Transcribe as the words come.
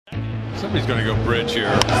Somebody's going to go bridge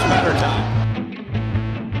here. It's matter time.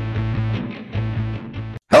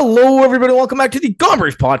 Hello, everybody. Welcome back to the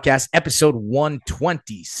Gombers Podcast, episode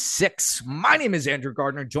 126. My name is Andrew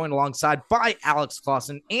Gardner, joined alongside by Alex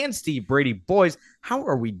Clausen and Steve Brady. Boys, how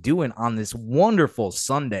are we doing on this wonderful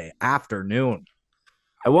Sunday afternoon?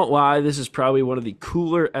 I won't lie, this is probably one of the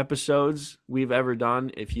cooler episodes we've ever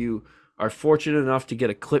done. If you are fortunate enough to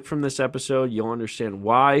get a clip from this episode, you'll understand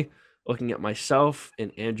why. Looking at myself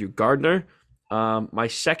and Andrew Gardner, my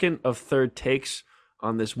second of third takes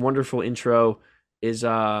on this wonderful intro is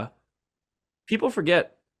people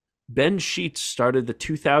forget Ben Sheets started the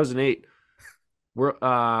 2008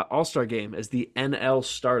 All-Star game as the NL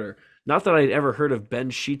starter. Not that I'd ever heard of Ben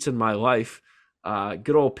Sheets in my life.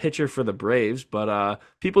 Good old pitcher for the Braves, but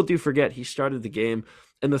people do forget he started the game.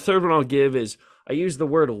 And the third one I'll give is I use the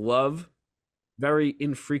word love very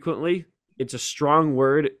infrequently. It's a strong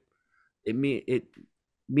word. It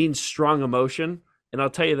means strong emotion. And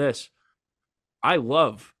I'll tell you this, I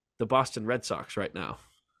love the Boston Red Sox right now.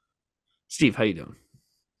 Steve, how you doing?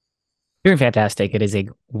 Doing fantastic. It is a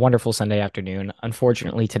wonderful Sunday afternoon.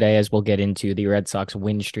 Unfortunately, today, as we'll get into, the Red Sox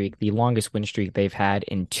win streak, the longest win streak they've had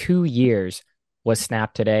in 2 years, was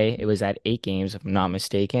snapped today. It was at 8 games, if I'm not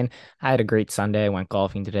mistaken. I had a great Sunday. I went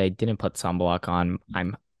golfing today. Didn't put sunblock on.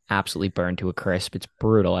 I'm absolutely burned to a crisp. It's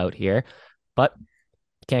brutal out here. But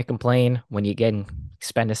can't complain when you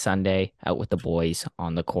spend a Sunday out with the boys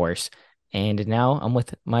on the course. And now I'm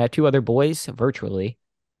with my 2 other boys virtually.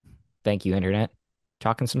 Thank you, Internet.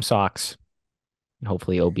 Talking some Sox. And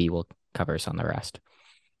hopefully OB will cover us on the rest.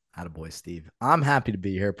 Attaboy, Steve. I'm happy to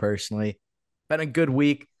be here personally. Been a good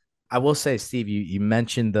week. I will say, Steve, you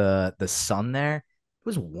mentioned the sun there. It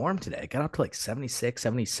was warm today. It got up to like 76,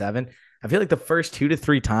 77. I feel like the first 2 to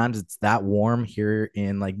 3 times it's that warm here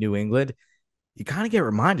in like New England, you kind of get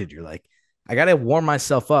reminded. You're like, I got to warm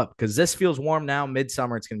myself up because this feels warm now.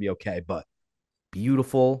 Midsummer, it's going to be okay. But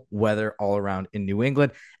beautiful weather all around in New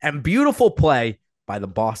England and beautiful play by the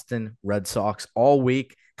Boston Red Sox all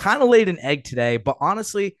week. Kind of laid an egg today, but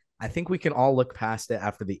honestly, I think we can all look past it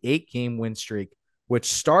after the 8-game win streak, which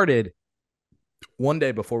started one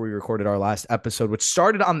day before we recorded our last episode, which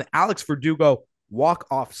started on the Alex Verdugo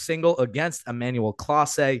walk-off single against Emmanuel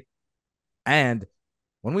Clase. And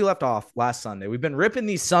when we left off last Sunday, we've been ripping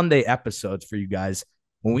these Sunday episodes for you guys.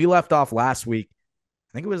 When we left off last week,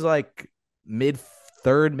 I think it was like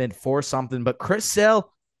mid-third, mid-fourth something, but Chris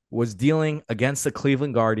Sale was dealing against the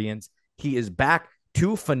Cleveland Guardians. He is back.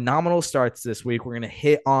 2 phenomenal starts this week. We're going to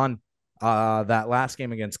hit on that last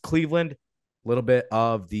game against Cleveland, a little bit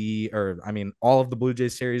of all of the Blue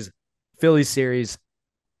Jays series, Phillies series.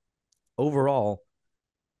 Overall,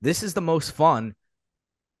 this is the most fun.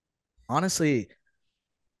 Honestly,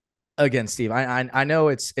 again, Steve, I know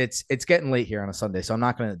it's getting late here on a Sunday, so I'm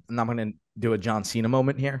not gonna do a John Cena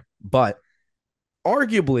moment here, but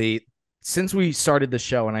arguably, since we started the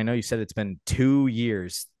show, and I know you said it's been 2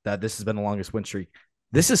 years that this has been the longest win streak,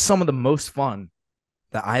 this is some of the most fun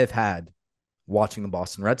that I have had watching the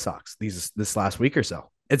Boston Red Sox this last week or so.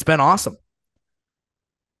 It's been awesome.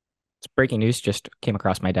 It's breaking news just came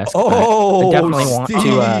across my desk. Oh, I definitely want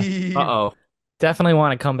Steve. to definitely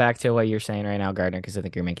want to come back to what you're saying right now, Gardner, because I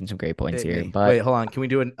think you're making some great points here. But wait, hold on. Can we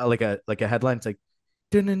do a headline? It's like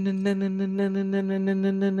you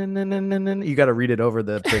got to read it over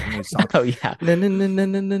the breaking news song. Oh yeah.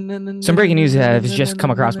 Some breaking news has just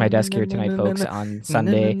come across my desk here tonight, folks. On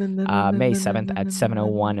Sunday, May 7th at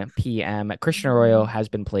 7:01 p.m. Christian Arroyo has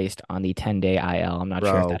been placed on the 10-day IL. I'm not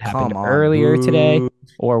sure if that happened earlier today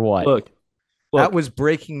or what. Look, that was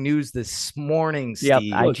breaking news this morning, Steve.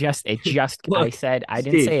 Yep, I said I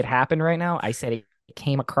didn't say it happened right now. I said it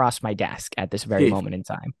came across my desk at this very moment in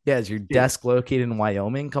time. Yeah, is your desk located in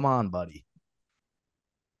Wyoming? Come on, buddy.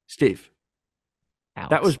 Steve,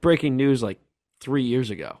 Alex. That was breaking news like 3 years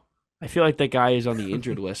ago. I feel like that guy is on the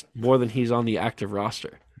injured list more than he's on the active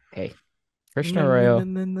roster. Hey, Christian Arroyo.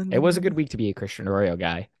 It was a good week to be a Christian Arroyo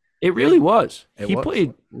guy. It really was. He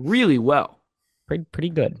played really well.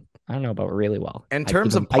 Pretty good. I don't know about really well. In I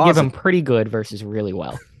terms of I give him pretty good versus really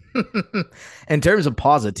well. In terms of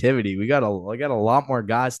positivity, we got a lot more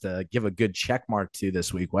guys to give a good check mark to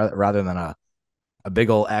this week, rather than a big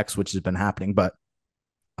old X, which has been happening. But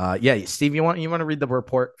yeah, Steve, you want to read the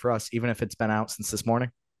report for us, even if it's been out since this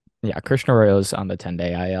morning? Yeah, Christian Arroyo's on the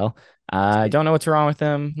 10-day IL. I don't know what's wrong with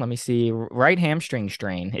him. Let me see. Right hamstring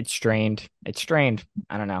strain. It's strained.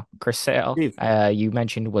 I don't know. Chris Sale, you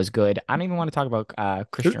mentioned was good. I don't even want to talk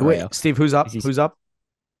about Christian Arroyo. Wait, Steve, who's up? Who's up?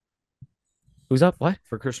 Who's up? What?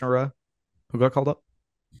 For Christian Arroyo? Who got called up?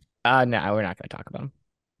 No, we're not going to talk about him.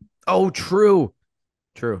 Oh, true.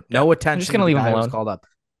 No attention. I'm just going to leave him alone. Called up.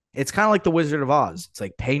 It's kind of like the Wizard of Oz. It's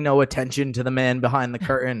like pay no attention to the man behind the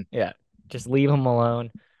curtain. Yeah. Just leave him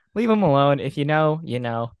alone. Leave him alone. If you know, you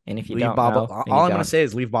know. And if you Leave don't Bob. know, then All you I'm going to don't. say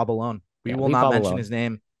is leave Bob alone. We Yeah, will leave not Bob mention alone. his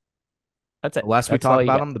name. That's it. The less we That's all talk you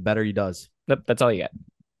about get. him, the better he does. That's all you get.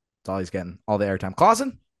 That's all he's getting. All the airtime.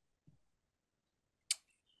 Clausen?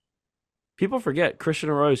 People forget Christian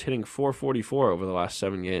Arroyo's hitting 444 over the last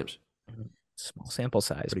 7 games. Small sample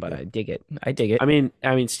size, Pretty but good. I dig it. I dig it. I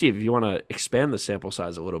mean, Steve, if you want to expand the sample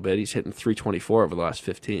size a little bit, he's hitting 324 over the last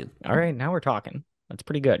 15. All right, now we're talking. That's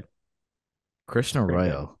pretty good. Christian Pretty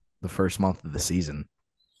good. Arroyo, the first month of the season.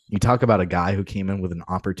 You talk about a guy who came in with an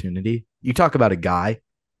opportunity. You talk about a guy,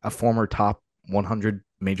 a former top 100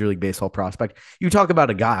 Major League Baseball prospect. You talk about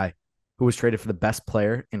a guy who was traded for the best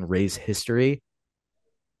player in Rays history.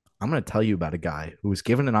 I'm going to tell you about a guy who was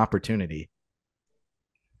given an opportunity.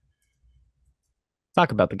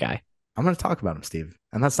 Talk about the guy. I'm going to talk about him, Steve.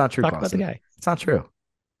 And that's not true, Talk about the Clausen. guy. It's not true.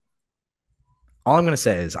 All I'm going to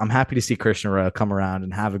say is I'm happy to see Christian Arroyo come around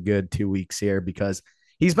and have a good 2 weeks here because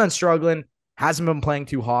he's been struggling, hasn't been playing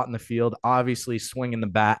too hot in the field. Obviously, swinging the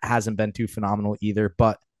bat hasn't been too phenomenal either.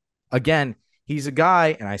 But again, he's a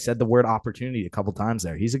guy, and I said the word opportunity a couple times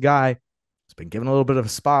there. He's a guy who's been given a little bit of a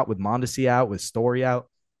spot with Mondesi out, with Story out.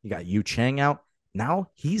 You got Yu Chang out. Now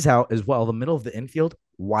he's out as well. The middle of the infield,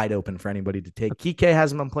 wide open for anybody to take. Kike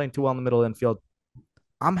hasn't been playing too well in the middle of the infield.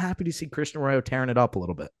 I'm happy to see Christian Arroyo tearing it up a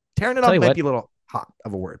little bit. Tearing it Tell up you might what. be a little hot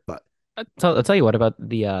of a word, but I'll tell you what about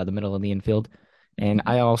the middle of the infield. And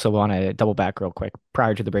I also want to double back real quick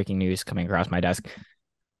prior to the breaking news coming across my desk.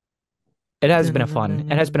 It has been a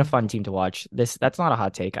fun team to watch. That's not a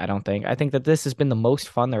hot take, I don't think. I think that this has been the most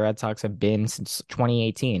fun the Red Sox have been since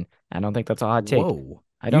 2018. I don't think that's a hot take. whoa.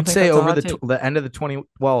 I don't You'd think say that's a over hot take. the end of the 20,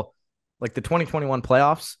 well, like the 2021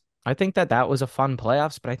 playoffs. I think that was a fun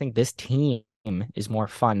playoffs, but I think this team is more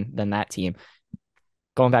fun than that team.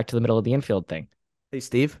 Going back to the middle of the infield thing. Hey,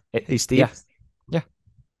 Steve. It- Hey, Steve. Yeah. Yeah.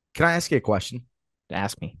 Can I ask you a question?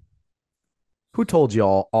 Ask me. Who told you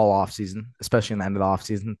all off season, especially in the end of the off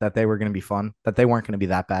season, that they were going to be fun, that they weren't going to be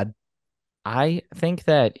that bad? I think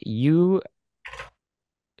that you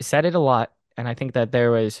said it a lot, and I think that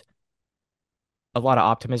there was a lot of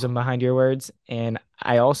optimism behind your words. And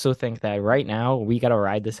I also think that right now we got to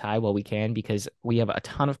ride this high while we can because we have a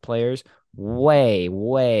ton of players way,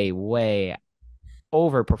 way, way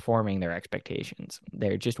overperforming their expectations.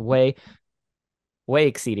 They're just way, way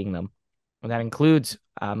exceeding them. And that includes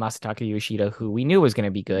Masataka Yoshida, who we knew was going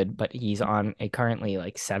to be good, but he's on a currently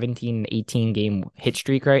like 17, 18 game hit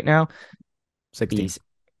streak right now. 16.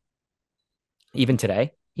 Even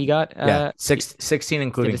today, he got 16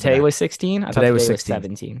 including today was 16. I thought Today was was 16.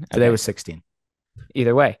 17. Today Okay. was 16.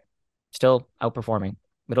 Either way, still outperforming.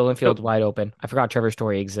 Middle infield wide open. I forgot Trevor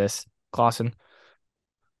Story exists. Clausen.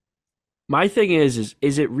 My thing is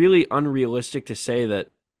it really unrealistic to say that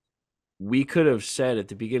we could have said at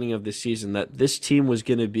the beginning of the season that this team was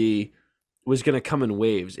going to come in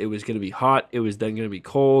waves. It was going to be hot. It was then going to be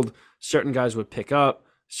cold. Certain guys would pick up.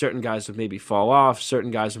 Certain guys would maybe fall off.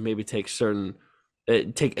 Certain guys would maybe take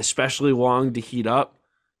especially long to heat up.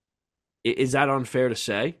 Is that unfair to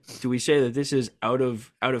say? Do we say that this is out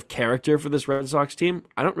of character for this Red Sox team?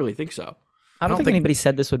 I don't really think so. I don't think think- anybody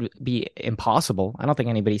said this would be impossible. I don't think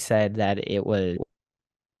anybody said that it was.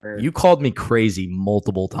 You called me crazy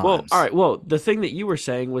multiple times. Well, all right. Well, the thing that you were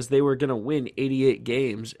saying was they were going to win 88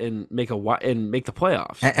 games and make the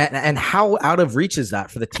playoffs. And how out of reach is that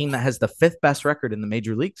for the team that has the fifth best record in the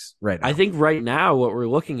major leagues right now? I think right now what we're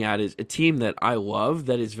looking at is a team that I love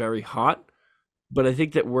that is very hot, but I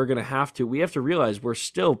think that we have to realize we're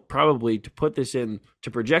still probably to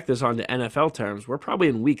project this onto NFL terms. We're probably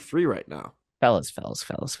in week 3 right now. Fellas.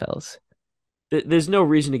 There's no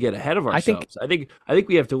reason to get ahead of I think- ourselves. I think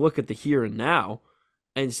we have to look at the here and now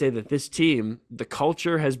and say that this team, the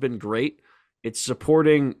culture has been great. It's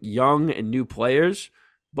supporting young and new players,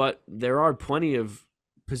 but there are plenty of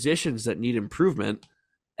positions that need improvement.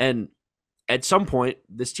 And at some point,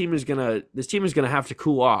 this team is gonna have to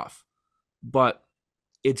cool off. But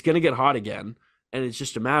it's gonna get hot again, and it's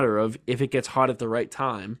just a matter of if it gets hot at the right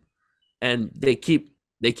time, and they keep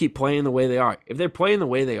playing the way they are. If they're playing the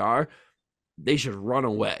way they are, they should run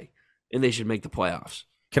away and they should make the playoffs.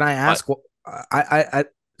 Can I ask?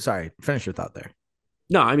 Sorry, finish your thought there.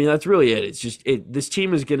 No, I mean that's really it. It's just this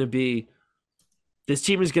team is going to be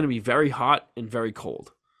very hot and very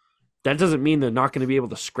cold. That doesn't mean they're not going to be able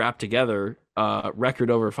to scrap together a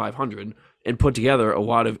record over 500 and put together a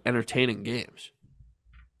lot of entertaining games.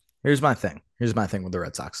 Here's my thing with the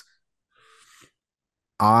Red Sox.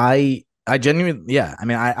 I genuinely, yeah. I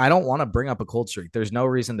mean, I don't want to bring up a cold streak. There's no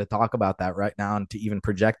reason to talk about that right now and to even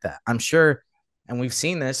project that. I'm sure And we've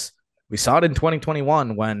seen this. We saw it in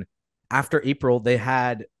 2021 when after April, they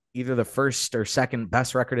had either the first or second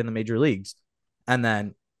best record in the major leagues. And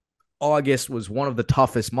then August was one of the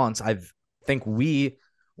toughest months I think we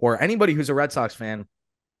or anybody who's a Red Sox fan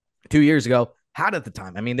 2 years ago had at the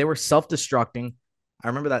time. I mean, they were self-destructing. I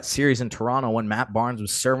remember that series in Toronto when Matt Barnes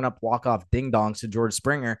was serving up walk-off ding-dongs to George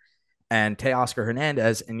Springer and Teoscar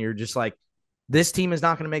Hernandez, and you're just like, this team is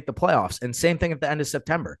not going to make the playoffs. And same thing at the end of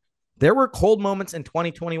September. There were cold moments in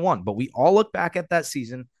 2021, but we all look back at that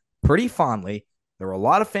season pretty fondly. There were a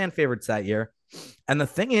lot of fan favorites that year. And the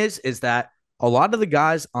thing is that a lot of the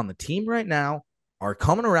guys on the team right now are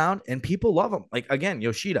coming around and people love them. Like, again,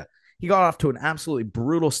 Yoshida, he got off to an absolutely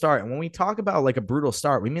brutal start. And when we talk about like a brutal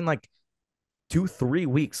start, we mean like 2-3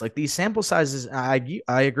 weeks. Like these sample sizes, I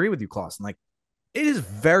agree with you, Clausen. Like it is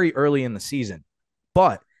very early in the season,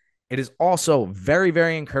 but it is also very,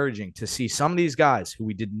 very encouraging to see some of these guys who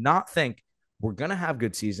we did not think were going to have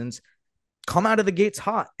good seasons come out of the gates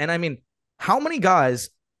hot. And I mean, how many guys,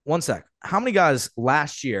 how many guys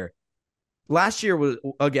last year was,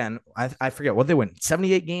 again, I forget what they went,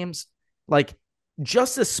 78 games, like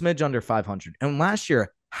just a smidge under 500. And last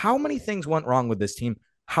year, how many things went wrong with this team?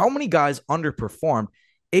 How many guys underperformed?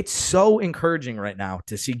 It's so encouraging right now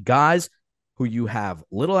to see guys who you have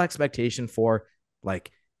little expectation for,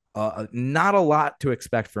 like not a lot to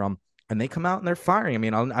expect from, and they come out and they're firing. I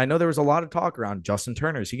mean, I know there was a lot of talk around Justin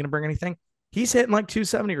Turner. Is he going to bring anything? He's hitting like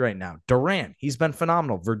 270 right now. Duran, he's been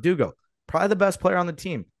phenomenal. Verdugo, probably the best player on the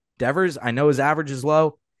team. Devers, I know his average is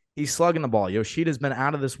low. He's slugging the ball. Yoshida's been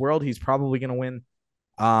out of this world. He's probably going to win,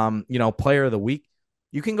 player of the week.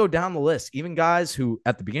 You can go down the list. Even guys who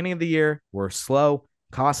at the beginning of the year were slow,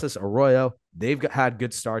 Casas, Arroyo, they've had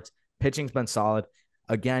good starts. Pitching's been solid.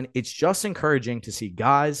 Again, it's just encouraging to see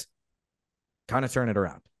guys kind of turn it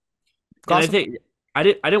around. I think I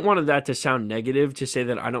didn't want that to sound negative to say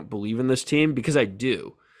that I don't believe in this team, because I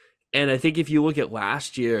do. And I think if you look at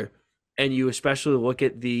last year and you especially look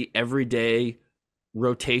at the everyday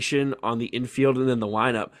rotation on the infield and then the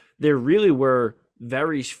lineup, there really were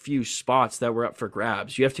very few spots that were up for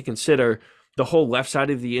grabs. You have to consider the whole left side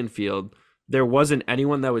of the infield. There wasn't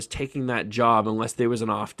anyone that was taking that job unless there was an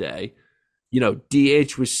off day.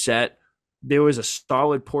 DH was set. There was a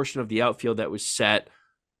solid portion of the outfield that was set.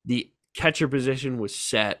 The catcher position was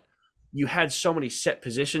set. You had so many set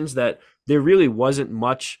positions that there really wasn't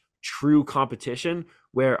much true competition,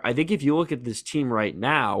 where I think if you look at this team right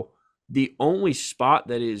now, the only spot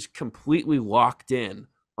that is completely locked in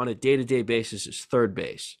on a day-to-day basis is third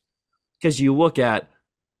base. Because you look at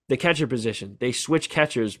the catcher position, they switch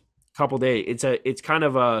catchers a couple days.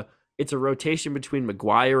 It's a rotation between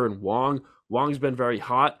McGuire and Wong. Wong's been very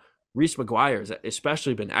hot. Reese McGuire has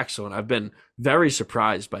especially been excellent. I've been very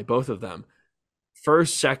surprised by both of them.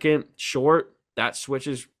 First, second, short, that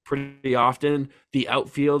switches pretty often. The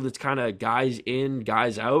outfield, it's kind of guys in,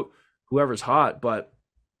 guys out, whoever's hot.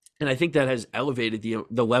 And I think that has elevated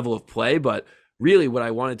the level of play. But really what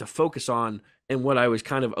I wanted to focus on and what I was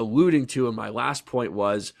kind of alluding to in my last point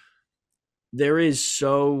was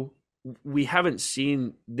we haven't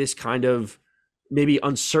seen this kind of, maybe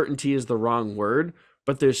uncertainty is the wrong word,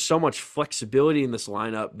 but there's so much flexibility in this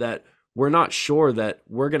lineup that we're not sure that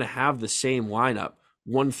we're going to have the same lineup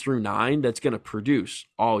 1 through 9 that's going to produce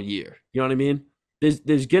all year. You know what I mean?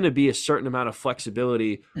 There's going to be a certain amount of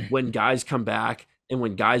flexibility when guys come back and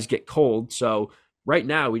when guys get cold. So right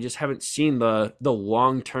now we just haven't seen the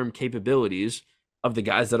long-term capabilities of the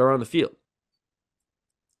guys that are on the field.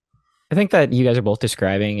 I think that you guys are both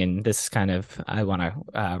describing, and this is kind of, I want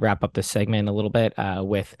to wrap up this segment a little bit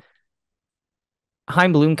with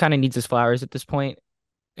Chaim Bloom kind of needs his flowers at this point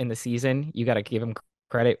in the season. You got to give him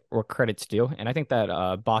credit where credit's due. And I think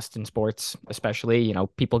that Boston sports, especially,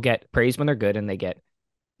 people get praise when they're good and they get,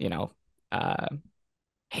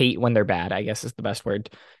 hate when they're bad, I guess is the best word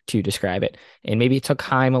to describe it. And maybe it took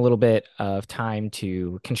Chaim a little bit of time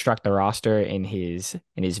to construct the roster in his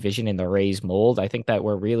vision in the Rays mold. I think that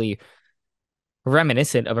we're really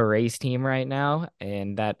reminiscent of a Rays team right now,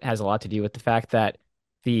 and that has a lot to do with the fact that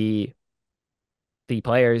the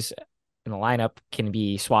players in the lineup can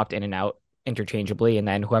be swapped in and out interchangeably, and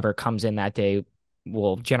then whoever comes in that day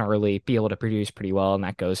will generally be able to produce pretty well, and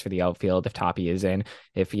that goes for the outfield if Toppy is in,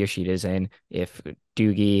 if Yoshida is in, if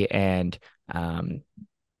Doogie and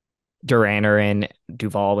Duran are in,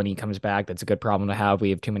 Duvall when he comes back. That's a good problem to have. We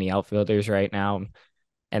have too many outfielders right now.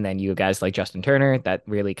 And then you guys like Justin Turner, that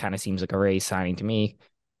really kind of seems like a Rays signing to me.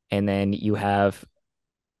 And then you have,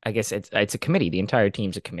 I guess it's a committee. The entire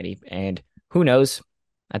team's a committee. And who knows,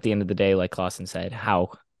 at the end of the day, like Clausen said,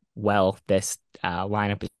 how well this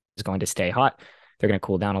lineup is going to stay hot. They're going to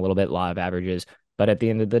cool down a little bit, law of averages. But at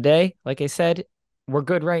the end of the day, like I said, we're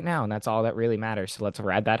good right now, and that's all that really matters. So let's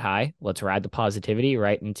ride that high. Let's ride the positivity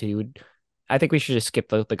right into. I think we should just skip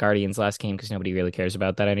the Guardians last game because nobody really cares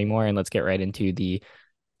about that anymore, and let's get right into the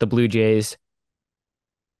Blue Jays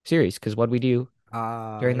series. Because what we do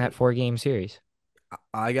during that 4-game series.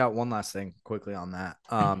 I got one last thing quickly on that.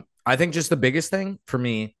 I think just the biggest thing for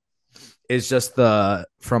me is just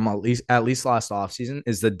from at least last offseason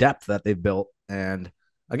is the depth that they've built. And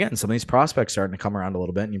again, some of these prospects starting to come around a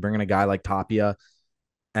little bit. And you bring in a guy like Tapia,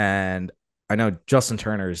 and I know Justin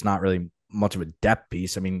Turner is not really much of a depth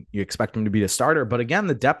piece. I mean, you expect him to be the starter, but again,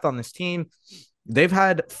 the depth on this team, they've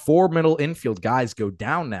had 4 middle infield guys go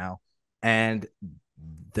down now, and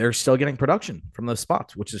they're still getting production from those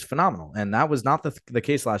spots, which is phenomenal. And that was not the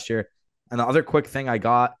case last year. And the other quick thing I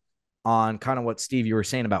got on kind of what Steve, you were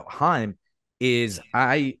saying about Heim is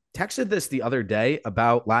I texted this the other day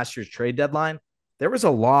about last year's trade deadline. There was a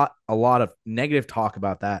lot of negative talk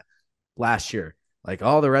about that last year. Like,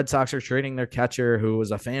 oh, the Red Sox are trading their catcher who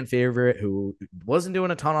was a fan favorite, who wasn't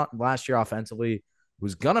doing a ton last year offensively,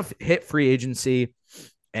 who's going to hit free agency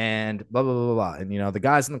and blah, blah, blah, blah, blah. And, the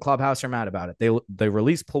guys in the clubhouse are mad about it. They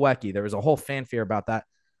released Plawecki. There was a whole fanfare about that.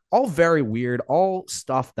 All very weird, all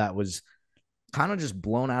stuff that was kind of just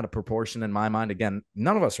blown out of proportion in my mind. Again,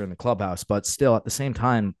 none of us are in the clubhouse, but still at the same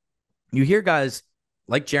time, you hear guys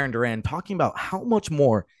like Jarren Duran talking about how much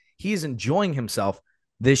more he's enjoying himself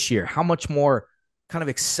this year, how much more kind of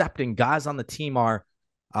accepting guys on the team are,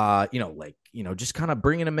 just kind of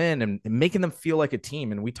bringing them in and making them feel like a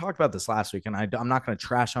team. And we talked about this last week, and I'm not going to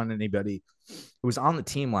trash on anybody who was on the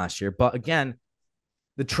team last year. But again,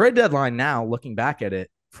 the trade deadline now, looking back at it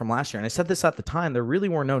from last year, and I said this at the time, there really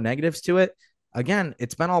were no negatives to it. Again,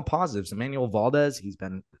 it's been all positives. Emmanuel Valdez, he's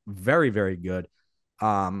been very, very good.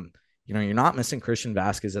 You're not missing Christian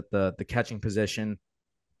Vasquez at the catching position.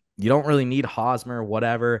 You don't really need Hosmer,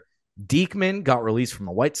 whatever. Diekman got released from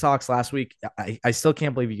the White Sox last week. I still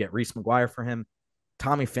can't believe you get Reese McGuire for him.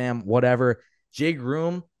 Tommy Pham, whatever. Jay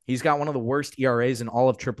Groom, he's got one of the worst ERAs in all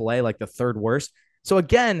of AAA, like the third worst. So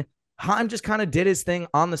again, Heim just kind of did his thing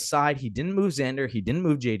on the side. He didn't move Xander. He didn't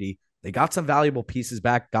move JD. They got some valuable pieces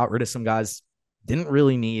back, got rid of some guys didn't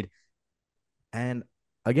really need. And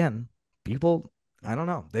again, people, I don't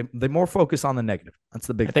know. They more focus on the negative. That's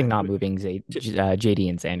the big I think thing. not moving JD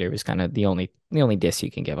and Xander was kind of the only diss you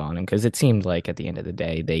can give on him, because it seemed like at the end of the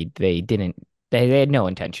day they had no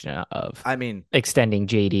intention of extending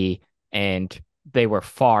JD, and they were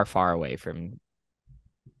far away from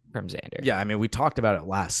Xander. Yeah, we talked about it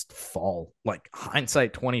last fall. Like,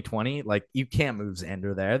 hindsight 2020, like, you can't move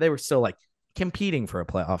Xander there. They were still like competing for a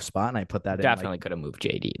playoff spot, and I put that definitely could have moved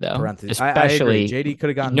JD though. Especially JD could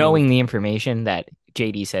have gotten knowing the information that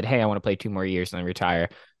JD said, "Hey, I want to play 2 more years and then retire,"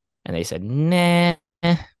 and they said, "Nah."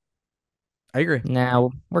 I agree.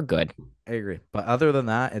 Now we're good. I agree. But other than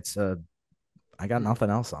that, I got nothing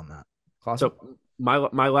else on that. So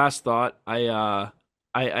my last thought, I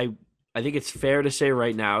think it's fair to say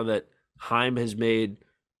right now that Heim has made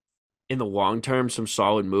in the long term some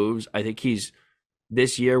solid moves. I think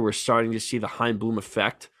this year we're starting to see the Heim Bloom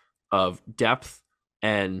effect of depth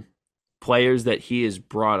and players that he has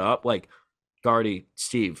brought up. Like, Gardy,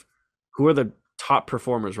 Steve, who are the top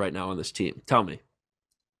performers right now on this team? Tell me.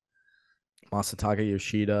 Masataka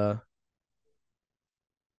Yoshida.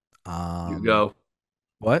 Verdugo.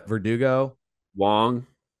 What? Verdugo. Wong.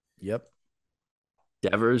 Yep.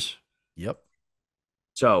 Devers. Yep.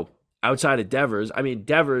 So outside of Devers,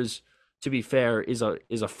 Devers, to be fair, is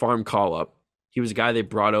a farm call-up. He was a guy they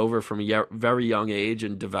brought over from a very young age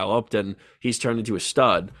and developed, and he's turned into a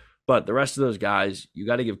stud. But the rest of those guys, you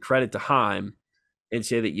got to give credit to Heim and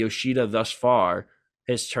say that Yoshida thus far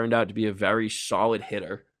has turned out to be a very solid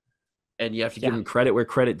hitter. And you have to give him credit where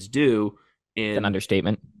credit's due. And an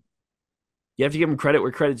understatement. You have to give him credit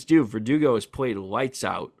where credit's due. Verdugo has played lights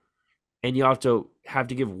out. And you have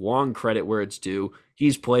to give Wong credit where it's due.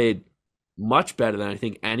 He's played much better than I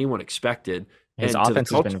think anyone expected. His offense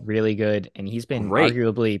has been really good, and he's been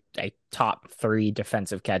arguably a top 3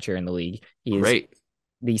 defensive catcher in the league. He is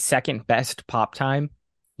the second best pop time.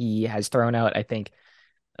 He has thrown out, I think,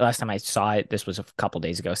 last time I saw it, this was a couple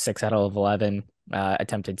days ago, 6 out of 11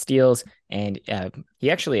 attempted steals, and he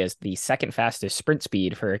actually has the second fastest sprint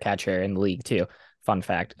speed for a catcher in the league too. Fun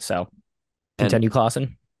fact. So, continue,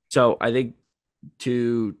 Clausen. So I think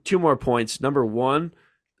 2 more points. Number one,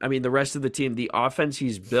 the rest of the team, the offense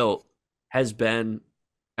he's built has been,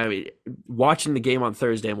 watching the game on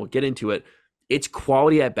Thursday, and we'll get into it, it's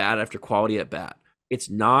quality at bat after quality at bat. It's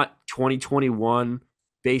not 2021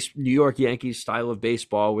 New York Yankees style of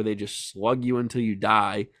baseball where they just slug you until you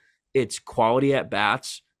die. It's quality at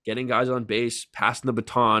bats getting guys on base, passing the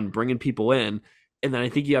baton, bringing people in. And then I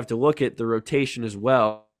think you have to look at the rotation as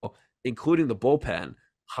well, including the bullpen.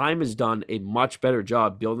 Heim has done a much better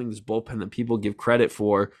job building this bullpen than people give credit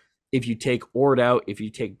for. If you take Ord out, if you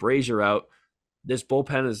take Brazier out, this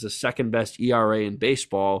bullpen is the second best ERA in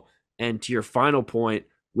baseball. And to your final point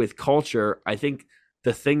with culture, I think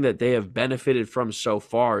the thing that they have benefited from so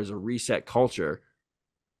far is a reset culture.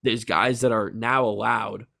 There's guys that are now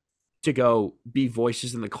allowed to go be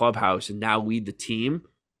voices in the clubhouse and now lead the team.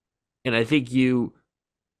 And I think you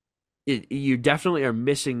definitely are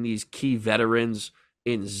missing these key veterans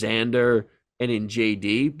in Xander and in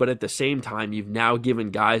JD, but at the same time, you've now given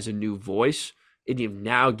guys a new voice, and you've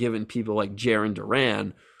now given people like Jarren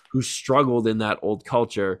Duran, who struggled in that old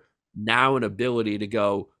culture, now an ability to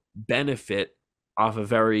go benefit off a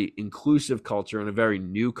very inclusive culture and a very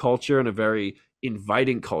new culture and a very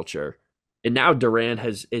inviting culture. And now Duran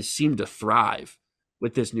has seemed to thrive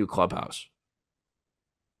with this new clubhouse.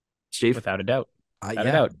 Steve? Without a doubt.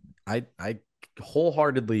 I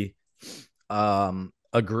wholeheartedly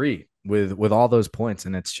agree with all those points,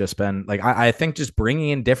 and it's just been like I think just bringing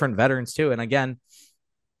in different veterans too. And again,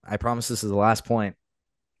 I promise this is the last point.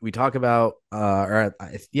 We talk about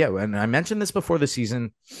and I mentioned this before the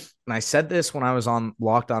season, and I said this when I was on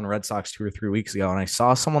Locked On Red Sox 2 or 3 weeks ago, and I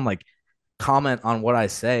saw someone like comment on what I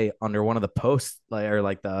say under one of the posts,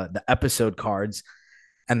 like the episode cards,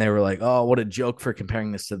 and they were like, "Oh, what a joke for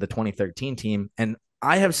comparing this to the 2013 team." And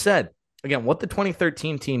I have said again, what the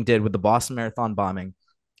 2013 team did with the Boston Marathon bombing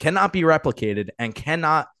cannot be replicated, and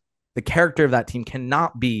the character of that team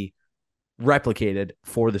cannot be replicated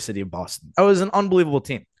for the city of Boston. That was an unbelievable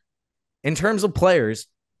team. In terms of players,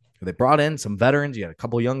 they brought in some veterans. You had a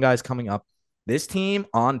couple of young guys coming up. This team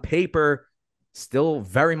on paper still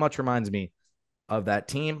very much reminds me of that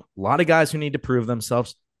team. A lot of guys who need to prove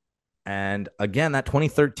themselves. And again, that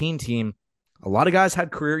 2013 team, a lot of guys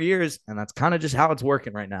had career years, and that's kind of just how it's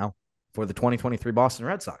working right now for the 2023 Boston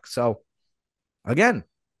Red Sox. So again,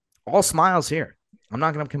 all smiles here. I'm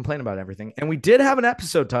not going to complain about everything. And we did have an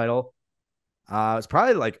episode title. It's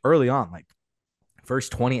probably like early on, like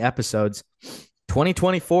first 20 episodes.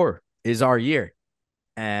 2024 is our year.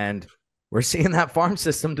 And we're seeing that farm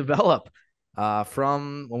system develop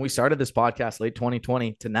from when we started this podcast late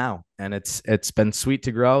 2020 to now. And it's been sweet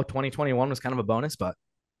to grow. 2021 was kind of a bonus, but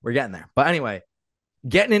we're getting there. But anyway,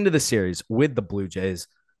 getting into the series with the Blue Jays.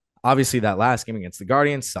 Obviously, that last game against the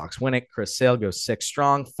Guardians, Sox win it. Chris Sale goes 6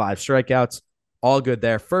 strong, 5 strikeouts. All good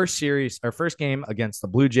there. First game against the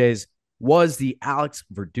Blue Jays was the Alex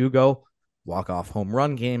Verdugo walk-off home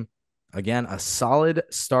run game. Again, a solid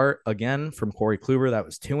start again from Corey Kluber. That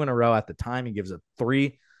was 2 in a row at the time. He gives a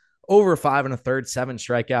 3 over 5 1/3, 7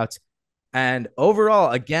 strikeouts. And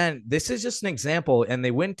overall, again, this is just an example. And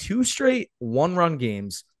they win 2 straight 1-run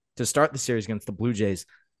games to start the series against the Blue Jays.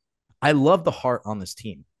 I love the heart on this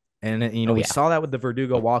team. And, we saw that with the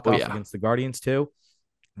Verdugo walk-off against the Guardians too.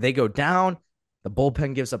 They go down. The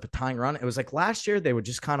bullpen gives up a tying run. It was like last year they would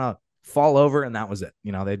just kind of fall over, and that was it.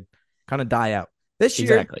 They'd kind of die out. This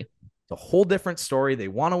year, exactly. It's a whole different story. They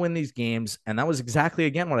want to win these games, and that was exactly,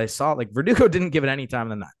 again, what I saw. Like, Verdugo didn't give it any time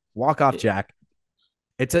than that. Walk-off jack.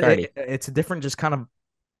 It's a different just kind of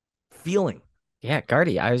feeling. Yeah,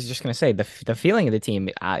 Gardy, I was just going to say, the feeling of the team,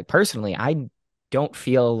 I don't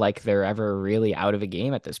feel like they're ever really out of a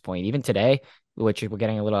game at this point. Even today, which we're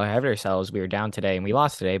getting a little ahead of ourselves, we were down today and we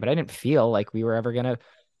lost today, but I didn't feel like we were going to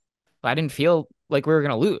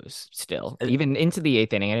lose still. Even into the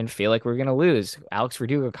 8th inning, I didn't feel like we were going to lose. Alex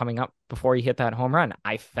Verdugo coming up before he hit that home run,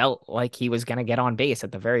 I felt like he was going to get on base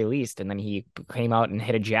at the very least, and then he came out and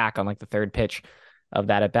hit a jack on like the 3rd pitch of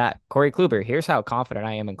that at bat. Corey Kluber, here's how confident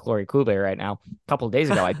I am in Corey Kluber right now. A couple of days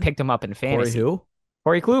ago, I picked him up in fantasy. Corey who?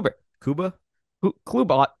 Corey Kluber. Kuba?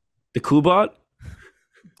 Klubot. The Klubot?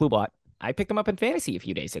 Klubot. I picked him up in fantasy a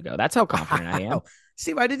few days ago. That's how confident I am.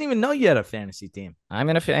 Steve, I didn't even know you had a fantasy team. I am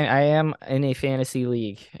in a fantasy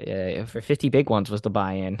league. For 50 big ones was the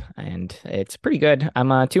buy-in, and it's pretty good. I'm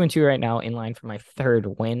 2-2 right now, in line for my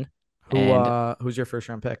 3rd win. Who's your first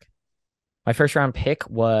round pick? My first round pick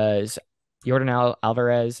was Jordan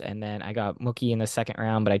Alvarez, and then I got Mookie in the 2nd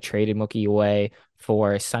round, but I traded Mookie away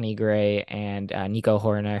for Sonny Gray and Nico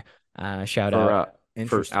Horner. Shout out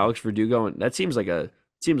for Alex Verdugo, and that seems like a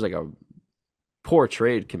poor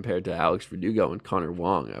trade compared to Alex Verdugo and Connor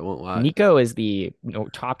Wong. I won't lie. Nico is the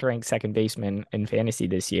top-ranked second baseman in fantasy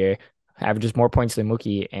this year. Averages more points than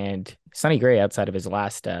Mookie, and Sonny Gray, outside of his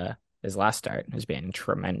last his last start has been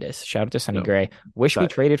tremendous. Shout out to Sonny No. Gray. Wish we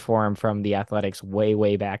But- traded for him from the Athletics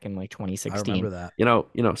way back in like I 2016. remember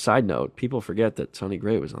that. Side note, people forget that Sonny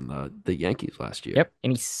Gray was on the Yankees last year. Yep,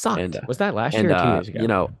 and he sucked. And, Was that last year or 2 years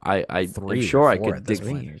ago? I'm 3 sure or I 4 could at this dig.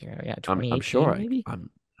 3 point. years ago. Yeah, I'm 2018 sure maybe.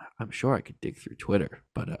 I'm sure I could dig through Twitter,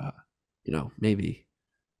 but maybe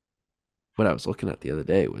what I was looking at the other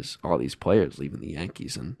day was all these players leaving the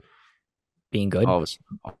Yankees, and Being good. all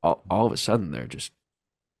of a sudden they're just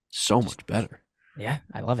so much better. Yeah,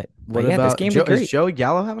 I love it. What But yeah, this about game Joe, was great. is Joey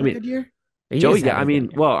Gallo having I mean, a good year? He Joey, is yeah, I having a mean,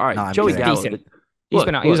 good year. well, all right, No, I'm Joey kidding. Gallo. Decent. He Look,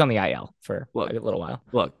 was on the IL for Look. a little while.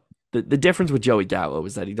 Look, the difference with Joey Gallo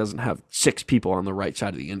is that he doesn't have 6 people on the right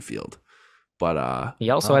side of the infield. But He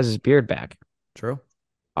also Oh. has his beard back. True.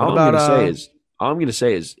 all What I'm about, gonna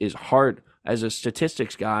say is hard as a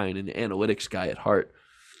statistics guy and an analytics guy at heart.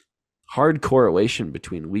 Hard correlation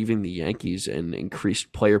between leaving the Yankees and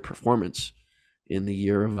increased player performance in the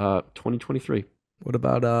year of 2023. What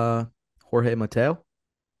about Jorge Mateo?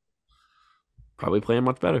 Probably playing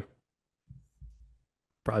much better.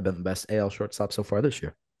 Probably been the best AL shortstop so far this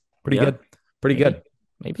year. Pretty Yeah. good. Pretty Maybe. good.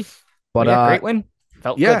 Maybe. But yeah, great win.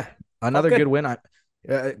 Felt yeah, good. another good. good win.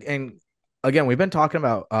 And again, we've been talking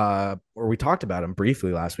about, or we talked about him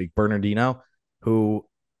briefly last week, Bernardino, who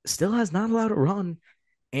still has not allowed a run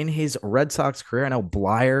in his Red Sox career. I know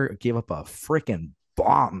Blyer gave up a freaking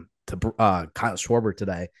bomb to Kyle Schwarber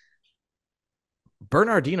today.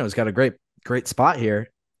 Bernardino's got a great spot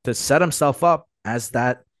here to set himself up as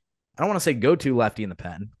that, I don't want to say go-to lefty in the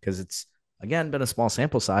pen because it's, again, been a small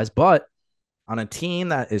sample size, but on a team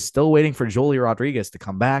that is still waiting for Joely Rodriguez to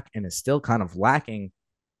come back and is still kind of lacking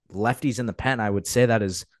lefties in the pen, I would say that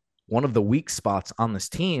is one of the weak spots on this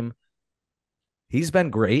team. He's been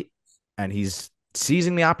great, and he's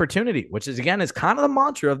seizing the opportunity, which is, again, is kind of the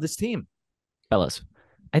mantra of this team. Fellas,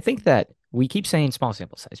 I think that we keep saying small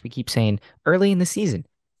sample size. We keep saying early in the season,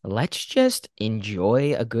 let's just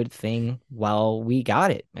enjoy a good thing while we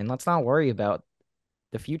got it. And let's not worry about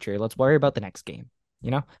the future. Let's worry about the next game.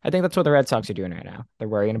 I think that's what the Red Sox are doing right now. They're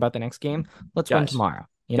worrying about the next game. Let's win Guys, tomorrow.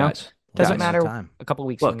 Guys, Doesn't guys, matter Time. a couple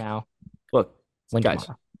weeks Look. from now. Look, Win guys,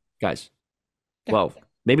 tomorrow. guys. Yeah. Well,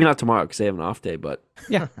 maybe not tomorrow because they have an off day, but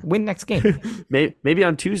Yeah, win next game. maybe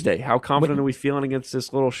on Tuesday. How confident are we feeling against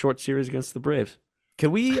this little short series against the Braves? Can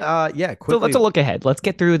we, quickly. So let's look ahead. Let's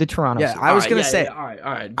get through the Toronto. Yeah, series. I was going to say, all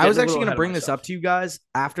right. I was actually going to bring this up to you guys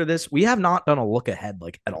after this. We have not done a look ahead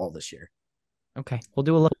like at all this year. Okay, we'll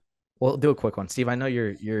do a look. We'll do a quick one. Steve, I know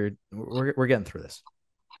we're getting through this.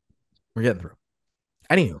 We're getting through.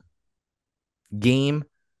 Anywho, game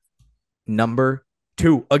number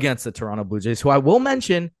 2 against the Toronto Blue Jays, who I will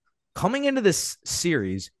mention coming into this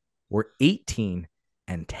series were 18-10,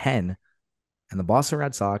 and the Boston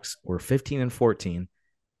Red Sox were 15-14.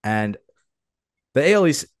 And the AL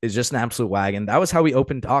East is just an absolute wagon. That was how we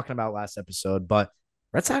opened talking about last episode, but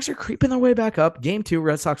Red Sox are creeping their way back up. Game 2,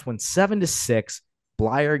 Red Sox win 7-6.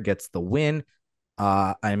 Blyer gets the win.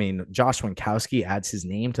 Josh Winkowski adds his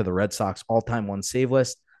name to the Red Sox all-time one save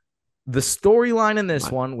list. The storyline in this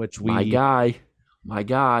one, which my guy,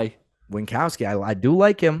 Winkowski, I do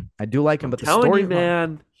like him. But the telling you, storyline,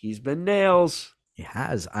 man, he's been nails. he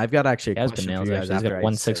has. I've got actually a He has been question nails. for you guys Actually, he's after got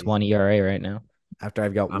I say- 1.61 ERA right now. After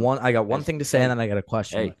I've got one thing to say, and then I got a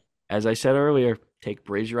question. Hey, as I said earlier, take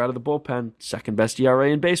Brazier out of the bullpen. Second best ERA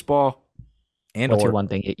in baseball. And What's or your one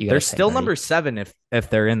thing you they're gotta say, still buddy? number 7 if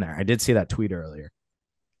they're in there. I did see that tweet earlier.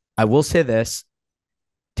 I will say this: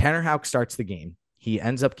 Tanner Houck starts the game. He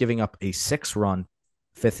ends up giving up a 6-run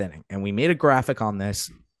 5th inning, and we made a graphic on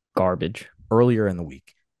this Garbage. earlier in the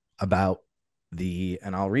week about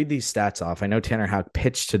and I'll read these stats off. I know Tanner Houck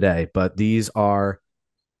pitched today, but these are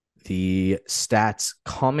the stats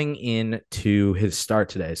coming in to his start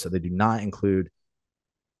today, so they do not include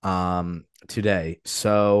today.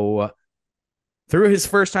 So through his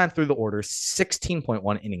first time through the order,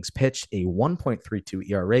 16.1 innings pitched, a 1.32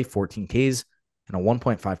 ERA, 14 Ks, and a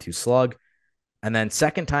 1.52 slug. And then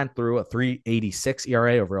second time through, a 3.86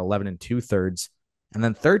 ERA over 11 2/3. And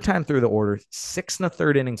then third time through the order, 6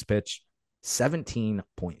 1/3 innings pitched,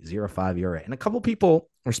 17.05 ERA. And a couple people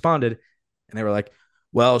responded, and they were like,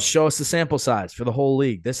 well, show us the sample size for the whole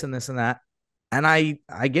league, this and this and that. And I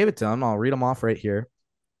gave it to them. I'll read them off right here,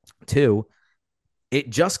 too. It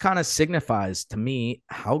just kind of signifies to me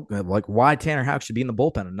why Tanner Houck should be in the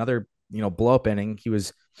bullpen. Another, blow up inning. He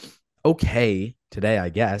was okay today, I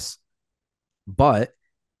guess. But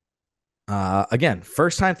again,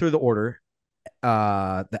 first time through the order,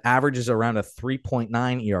 the average is around a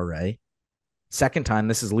 3.9 ERA. Second time,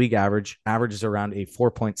 this is league average is around a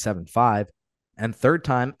 4.75. And third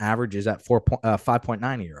time, average is at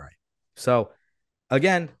 5.9 ERA. So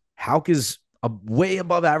again, Houck is a way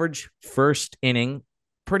above average first inning,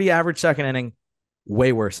 pretty average second inning,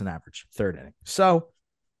 way worse than average third inning. So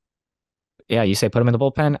Yeah, you say put him in the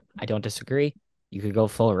bullpen. I don't disagree. You could go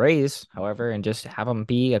full raise, however, and just have him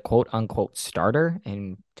be a quote unquote starter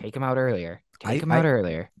and take him out earlier. Take him out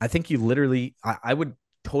earlier. I think you literally, I would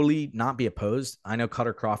totally not be opposed. I know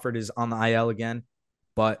Cutter Crawford is on the IL again,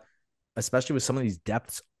 but especially with some of these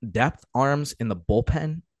depth arms in the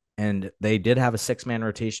bullpen, and they did have a 6-man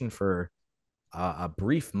rotation for a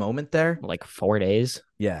brief moment there. Like 4 days.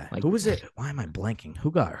 Yeah. Like, who was it? Why am I blanking?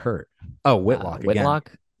 Who got hurt? Oh, Whitlock. Whitlock.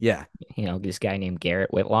 Again. Yeah. This guy named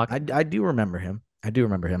Garrett Whitlock. I do remember him.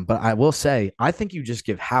 But I will say, I think you just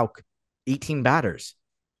give Houck 18 batters.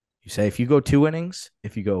 You say if you go 2 innings,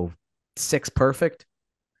 if you go 6 perfect,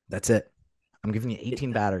 that's it. I'm giving you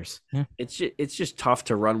 18 batters. Yeah. It's just tough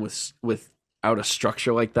to run without a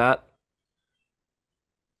structure like that.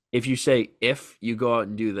 If you say, if you go out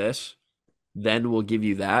and do this, then we'll give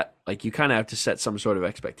you that. Like, you kind of have to set some sort of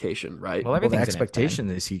expectation, right? Well, The expectation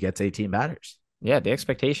is he gets 18 batters. Yeah, the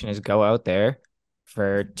expectation is go out there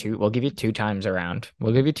for 2. We'll give you 2 times around.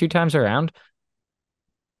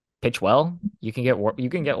 Pitch well. You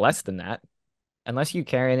can get less than that. Unless you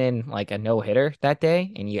carrying in like a no-hitter that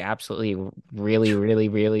day and you absolutely really, really,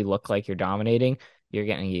 really look like you're dominating, you're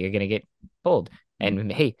gonna get pulled.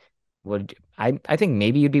 And hey, I think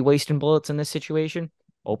maybe you'd be wasting bullets in this situation.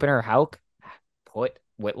 Opener Houck, put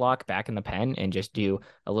Whitlock back in the pen and just do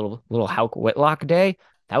a little Houck Whitlock day.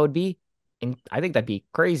 That would be, I think that'd be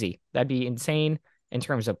crazy. That'd be insane in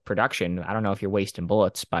terms of production. I don't know if you're wasting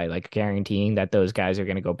bullets by like guaranteeing that those guys are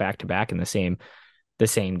going to go back to back in the same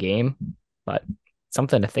game, but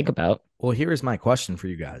something to think about. Well, here is my question for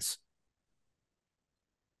you guys.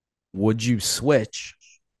 Would you switch?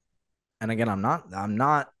 And again, I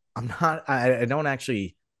don't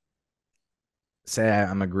actually say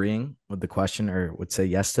I'm agreeing with the question or would say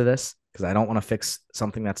yes to this because I don't want to fix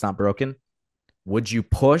something that's not broken. Would you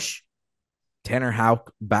push Tanner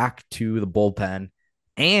Houck back to the bullpen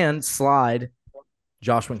and slide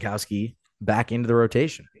Josh Winkowski back into the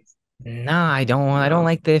rotation? No, I don't. I don't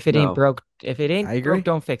like the if it ain't broke. If it ain't broke,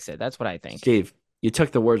 don't fix it. That's what I think. Steve, you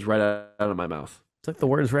took the words right out of my mouth. Took the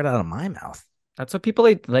words right out of my mouth. That's what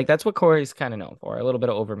people like. That's what Corey's kind of known for. A little bit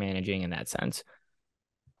of over managing in that sense.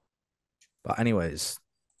 But anyways,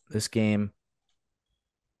 this game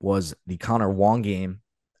was the Connor Wong game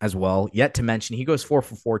as well. Yet to mention, he goes 4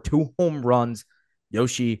 for 4, 2 home runs.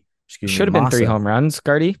 Yoshi, should have been 3 home runs.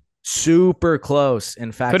 Guardy, super close.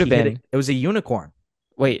 In fact, could have been. It was a unicorn.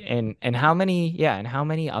 Wait, and how many? Yeah, and how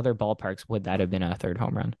many other ballparks would that have been a third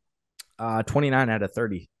home run? 29 out of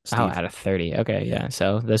 30. Steve. Oh, out of 30. Okay, yeah.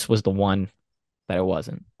 So this was the one that it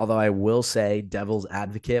wasn't. Although I will say, devil's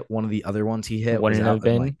advocate, one of the other ones he hit wouldn't have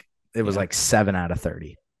been. It was like 7 out of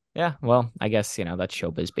 30. Yeah, well, I guess that's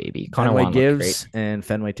showbiz, baby. Connor Wong gives and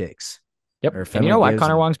Fenway takes. Yep. And you know why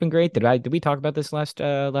Connor Wong's been great? Did we talk about this last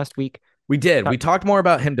week? We did. We talked more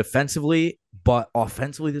about him defensively, but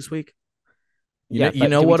offensively this week. You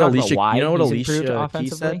know what Alicia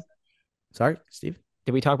Keys said? Sorry, Steve.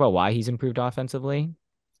 Did we talk about why he's improved offensively?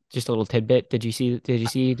 Just a little tidbit. Did you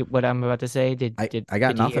see what I'm about to say? I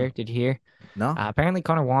got nothing. Did you hear? No. Apparently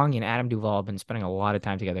Connor Wong and Adam Duvall have been spending a lot of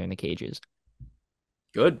time together in the cages.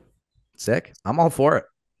 Good. Sick. I'm all for it.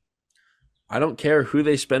 I don't care who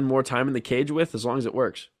they spend more time in the cage with as long as it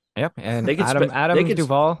works. Yep. And Adam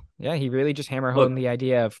Duvall, yeah, he really just hammer home the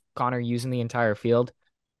idea of Connor using the entire field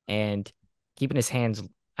and keeping his hands,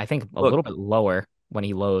 I think, a little bit lower when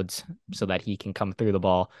he loads so that he can come through the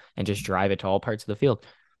ball and just drive it to all parts of the field.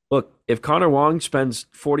 Look, if Connor Wong spends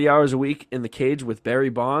 40 hours a week in the cage with Barry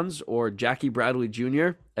Bonds or Jackie Bradley Jr.,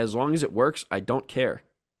 as long as it works, I don't care.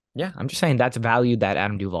 Yeah, I'm just saying that's value that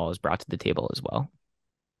Adam Duvall has brought to the table as well.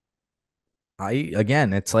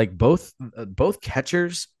 It's like both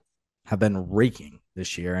catchers have been raking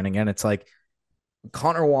this year. And again, it's like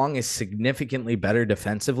Connor Wong is significantly better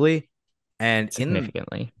defensively. And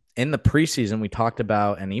significantly. In the preseason, we talked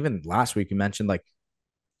about, and even last week, we mentioned like,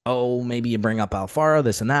 oh, maybe you bring up Alfaro,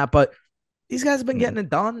 this and that. But these guys have been getting it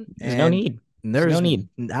done. There's no need. There's no need.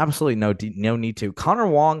 Absolutely no need to. Connor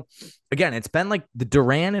Wong, again, it's been like the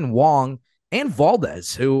Duran and Wong and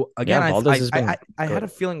Valdez, who, again, I had a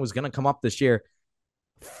feeling was going to come up this year,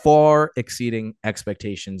 far exceeding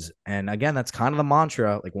expectations. And again, that's kind of the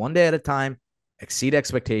mantra, like one day at a time, exceed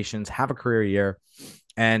expectations, have a career year.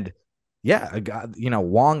 And yeah,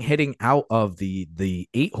 Wong hitting out of the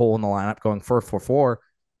 8-hole in the lineup, going 4-for-4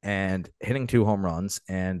 and hitting 2 home runs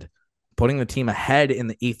and putting the team ahead in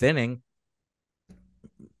the 8th inning.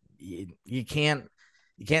 You can't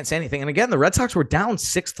say anything. And again, the Red Sox were down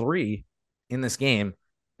 6-3 in this game,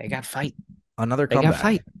 They got fight. Another They got comeback.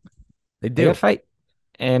 fight. They They do. got fight.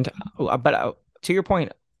 And but to your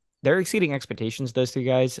point, they're exceeding expectations. Those three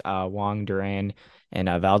guys, Wong, Duran, and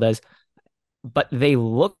Valdez. But they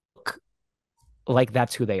look like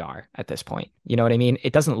that's who they are at this point. You know what I mean?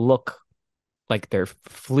 It doesn't look like they're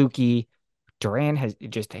fluky. Duran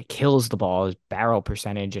just kills the ball. His barrel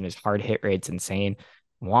percentage and his hard hit rate's insane.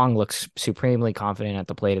 Wong looks supremely confident at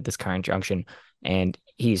the plate at this current junction. And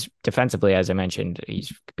he's defensively, as I mentioned,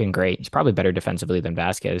 he's been great. He's probably better defensively than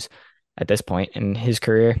Vasquez at this point in his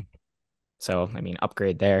career. So, I mean,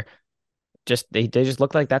 upgrade there. Just they just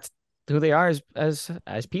look like that's who they are as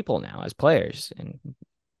people now, as players. And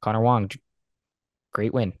Connor Wong,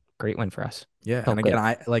 great win for us. Yeah. Oh, And again,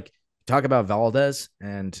 I like talk about Valdez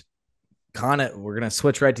and Connor. We're going to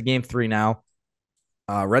switch right to game 3 now.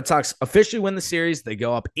 Red Sox officially win the series. They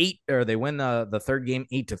go up 8, or they win the third game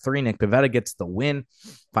 8-3. Nick Pivetta gets the win.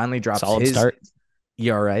 Finally drops Solid his start.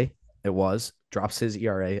 ERA. Drops his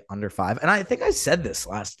ERA under 5. And I think I said this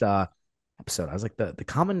last episode. I was like, the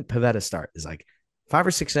common Pivetta start is like 5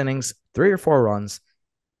 or 6 innings, 3 or 4 runs.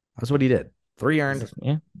 That's what he did. 3 earned,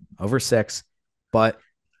 Yeah, over 6. But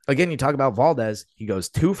again, you talk about Valdez. He goes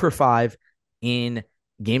 2 for 5 in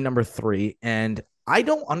game number 3. And I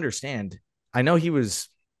don't understand. I know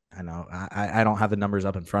I don't have the numbers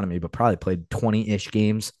up in front of me, but probably played 20-ish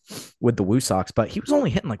games with the Woo Sox, but he was only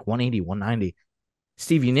hitting like 180, 190.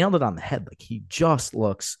 Steve, you nailed it on the head. Like, he just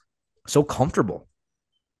looks so comfortable.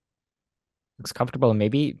 looks comfortable. And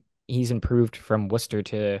maybe he's improved from Worcester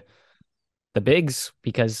to the bigs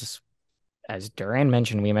because, as Duran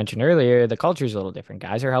mentioned, we mentioned earlier, the culture is a little different.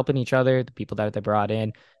 Guys are helping each other. The people that they brought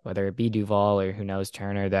in, whether it be Duvall or who knows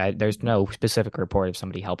Turner, that there's no specific report of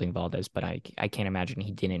somebody helping Valdez, but I can't imagine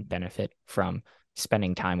he didn't benefit from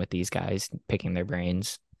spending time with these guys, picking their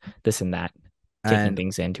brains, this and that, taking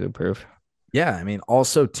things in to improve. Yeah, I mean,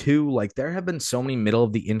 also too, like, there have been so many middle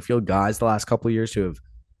of the infield guys the last couple of years who have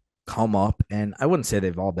come up, and I wouldn't say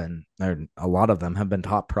they've all been, or a lot of them have been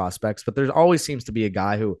top prospects, but there's always seems to be a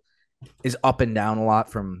guy who is up and down a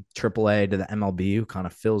lot from AAA to the MLB who kind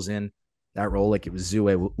of fills in that role. Like, it was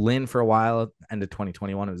Zue Lin for a while, end of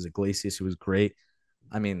 2021. It was Iglesias who was great.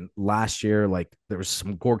 I mean, last year, like, there was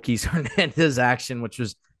some Gorky Hernandez action, which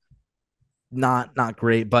was not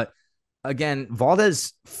great, but again,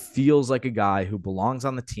 Valdez feels like a guy who belongs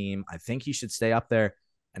on the team. I think he should stay up there.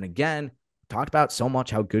 And again, talked about so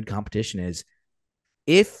much how good competition is.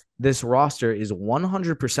 If this roster is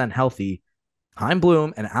 100% healthy, Chaim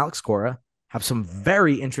Bloom and Alex Cora have some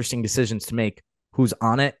very interesting decisions to make. Who's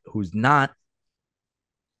on it, who's not.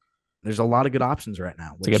 There's a lot of good options right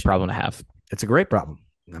now. It's a good problem to have. It's a great problem.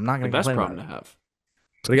 I'm not going to complain problem about it. to have.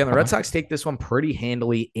 But again, the Red Sox take this one pretty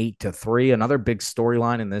handily, 8-3. Another big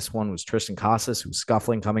storyline in this one was Tristan Casas, who's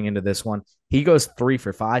scuffling coming into this one. He goes 3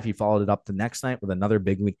 for 5. He followed it up the next night with another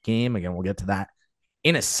big week game. Again, we'll get to that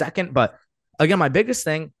in a second. But again, my biggest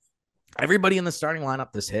thing, everybody in the starting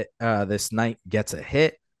lineup this night gets a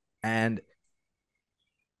hit, and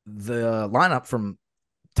the lineup from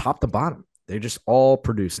top to bottom, they're just all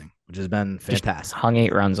producing, which has been fantastic. Just hung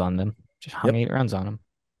 8 runs on them. Just hung 8 runs on them.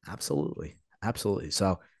 Absolutely.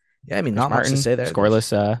 So, yeah, I mean, not much to say there.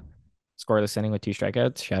 Scoreless inning with 2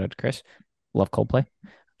 strikeouts. Shout out to Chris. Love Coldplay.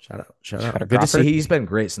 Shout out. Cutter Good to see. Crawford. He's been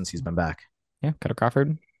great since he's been back. Yeah, Cutter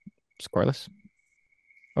Crawford. Scoreless.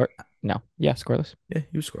 Or no, yeah, scoreless. Yeah,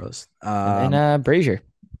 he was scoreless. And then Brazier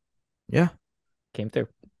Yeah. came through.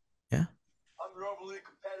 Yeah. I'm your overly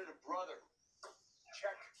competitive brother.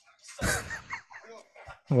 Check.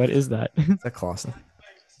 What is that? Is that Clausen?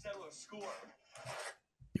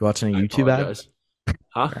 You watching a YouTube ad? Apologize.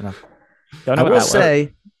 Huh? Fair enough. Don't I know what will that was.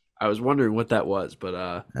 say I was wondering what that was, but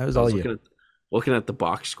that was I all was you. looking at the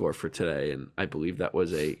box score for today, and I believe that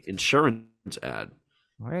was a insurance ad.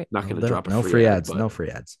 All right. Not going to drop a No free free ad, ads. but- No free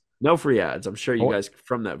ads. No free ads. I'm sure you Oh. guys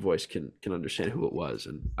from that voice can understand who it was,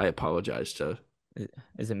 and I apologize to Is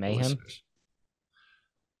it the mayhem? listeners.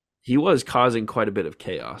 He was causing quite a bit of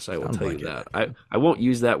chaos. I will Sounds tell like you it. that. I won't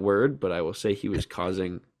use that word, but I will say he was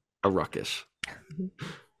causing a ruckus.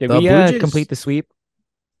 Did The we Blue Jays- complete the sweep?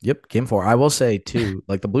 Yep, game 4. I will say too,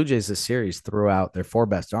 like, the Blue Jays this series threw out their 4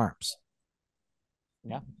 best arms.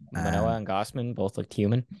 Yeah. Manoah and Gossman both looked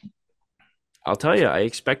human. I'll tell you, I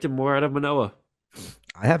expected more out of Manoah.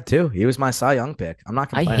 I have too. He was my Cy Young pick. I'm not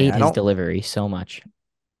I complaining. hate his don't- delivery so much.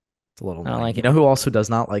 It's a little. I don't annoying. like You it. know who also does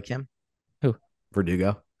not like him? Who?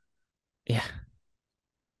 Verdugo. Yeah.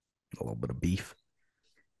 A little bit of beef.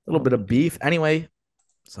 A little bit of beef. Anyway,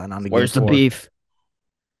 sign on to Where's the game 4. beef?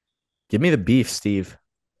 Give me the beef, Steve.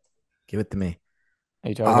 Give it to me. Are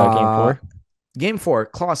you talking about game 4? Game 4,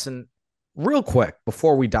 Clausen. real quick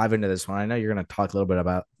before we dive into this one, I know you're going to talk a little bit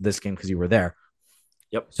about this game because you were there.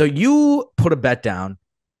 Yep. So you put a bet down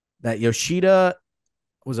that Yoshida,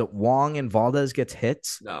 was it Wong and Valdez gets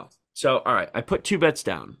hits? No. So, all right, I put 2 bets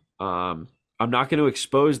down. I'm not going to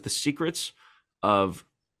expose the secrets of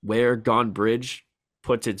where Gone Bridge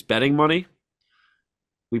puts its betting money.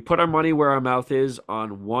 We put our money where our mouth is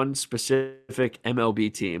on one specific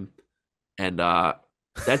MLB team, and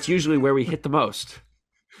that's usually where we hit the most.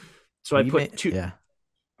 So I put two. Yeah.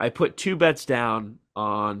 I put 2 bets down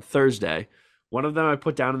on Thursday. One of them I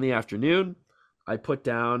put down in the afternoon. I put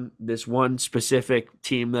down this one specific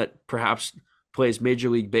team that perhaps plays Major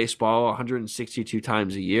League Baseball 162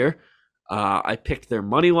 times a year. I picked their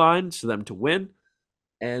money line so them to win.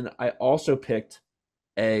 And I also picked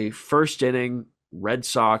a first inning Red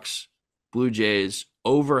Sox Blue Jays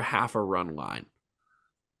over half a run line.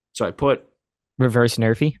 So I put Reverse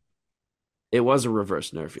Nerfy. it was a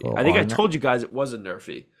reverse Nerfy. Oh, I think I on- told you guys it was a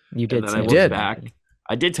Nerfy. You And did then say I You looked did. back.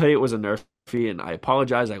 I did tell you it was a Nerfy, and I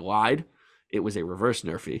apologize. I lied. It was a reverse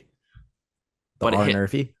Nerfy. The But it R hit.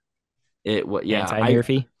 Nerfy. It was yeah.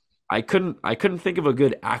 Anti-Nerfy. I couldn't think of a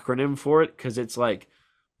good acronym for it because it's like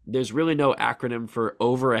there's really no acronym for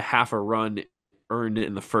over a half a run earned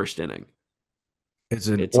in the first inning. It's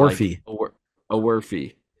an It's Orphy. like a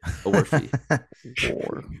Werfy. A Werfy.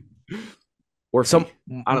 Orphy. So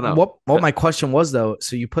I don't know. What my question was though.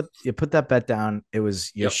 So you put that bet down. It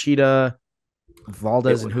was Yep. Yoshida,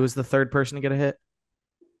 Valdez, It and was- who was the third person to get a hit?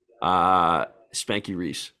 Spanky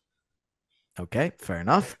Reese. Okay, fair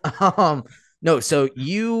enough. No, so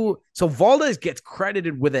Valdez gets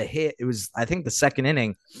credited with a hit. It was, I think, the second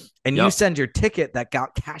inning, and you Yep. send your ticket that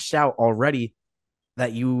got cashed out already.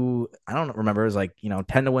 That I don't remember. It was like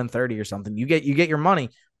 10 to win 30 or something. You get your money,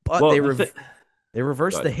 but Well, they the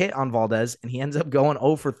reversed Go the ahead. hit on Valdez, and he ends up going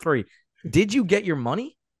 0 for 3. Did you get your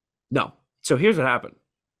money? No. So here's what happened.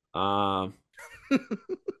 Um,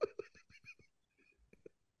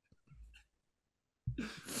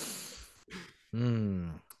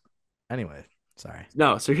 Anyway, sorry.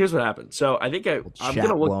 no. So here's what happened. So I think I'm Chat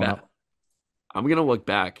gonna look blown back. up. I'm gonna look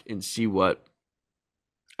back and see what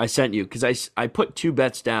I sent you because I put 2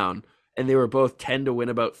 bets down and they were both 10 to win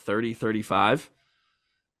about 30, 35.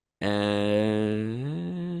 And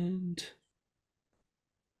Did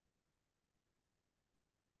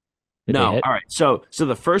they no, hit? all right. So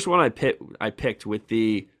the first one I picked with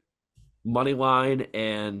the money line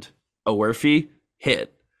and a Werfy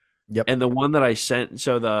hit. Yep. And the one that I sent,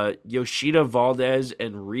 so the Yoshida, Valdez,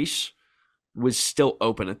 and Reese was still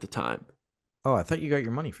open at the time. Oh, I thought you got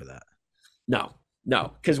your money for that. No,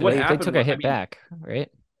 because what They happened? took a was- hit back, right?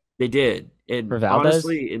 They did, and For Valdez?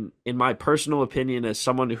 honestly, in my personal opinion, as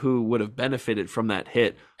someone who would have benefited from that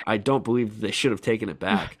hit, I don't believe they should have taken it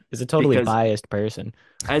back. Is a totally Because- biased person.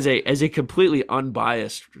 As a completely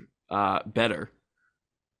unbiased bettor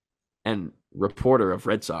and reporter of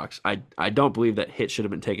Red Sox, I don't believe that hit should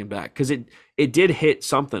have been taken back because it did hit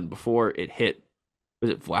something before it hit.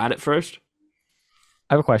 Was it Vlad at first?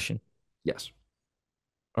 I have a question. Yes,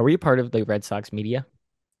 Are we a part of the Red Sox media?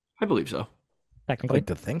 I believe so. I'd Technically, like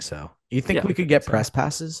to think so. You think Yeah, we I could think get so. press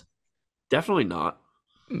passes? Definitely not.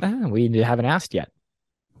 We haven't asked yet.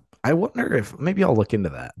 I wonder if maybe I'll look into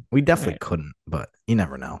that. We definitely Right. couldn't, but you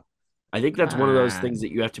never know. I think that's one of those Ah. things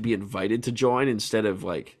that you have to be invited to join instead of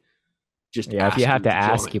like just Yeah, if you have asking to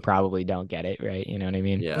ask, join. you probably don't get it, right? You know what I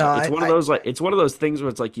mean? Yeah, No, it's I- one of those it's one of those things where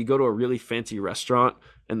it's like you go to a really fancy restaurant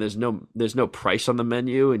and there's no price on the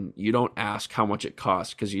menu and you don't ask how much it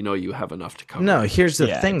costs because you know you have enough to cover. No, it. here's the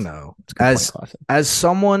Yeah, thing it's- though. It's a good point, As Clausen. as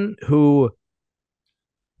someone who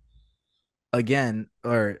again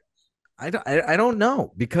or I don't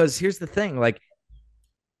know because here's the thing, like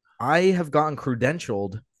I have gotten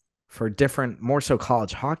credentialed for different more so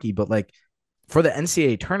college hockey, but like for the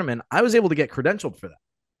NCAA tournament, I was able to get credentialed for that.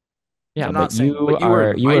 Yeah, I'm but not saying- you but you were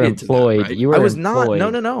are invited to that, employed. right? You were I was not.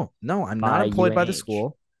 employed. No. I'm not by employed by the UNH.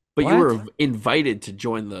 school. But you were What? invited to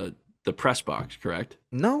join the press box, correct?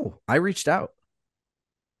 No, I reached out.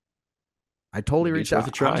 I totally Maybe reached it's worth out.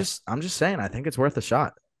 a try. I'm just saying. I think it's worth a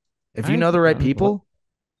shot. If you Alright, know the right well, people,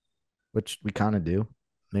 which we kind of do,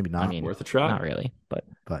 maybe not. I mean, Worth a try. not really, but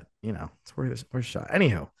but it's worth a shot.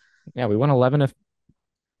 Anyhow, yeah, we won 11-5.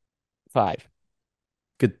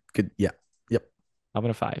 good. Yeah.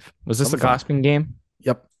 11-5. Was this the 11-5. Koskinen game?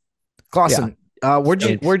 Yep. Clausen,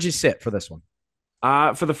 where'd you sit for this one?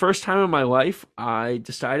 For the first time in my life, I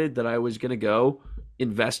decided that I was going to go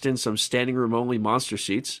invest in some standing room only monster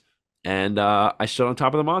seats. And I stood on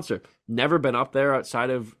top of the monster. Never been up there outside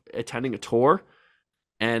of attending a tour.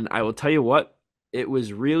 And I will tell you what, it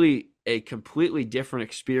was really a completely different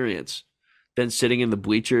experience than sitting in the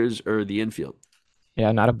bleachers or the infield.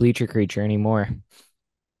 Yeah, not a bleacher creature anymore.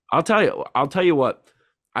 I'll tell you what.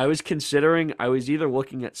 I was considering I was either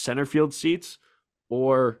looking at center field seats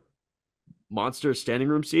or monster standing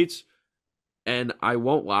room seats. And I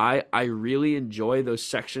won't lie, I really enjoy those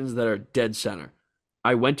sections that are dead center.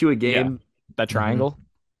 I went to a game. That triangle,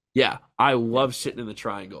 Yeah, I love sitting in the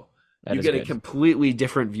triangle. that You is get a good. completely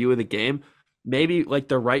different view of the game. Maybe like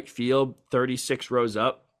the right field, 36 rows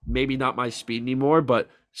up, maybe not my speed anymore, but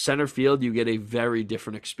center field, you get a very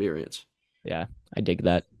different experience. Yeah, I dig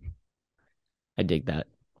that. I dig that.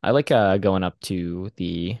 I like going up to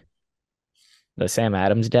the Sam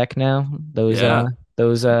Adams deck now. Yeah.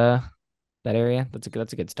 Those that area. That's a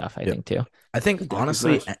good stuff, I Yep. think too. I think The deck is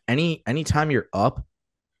honestly, nice. anytime you're up,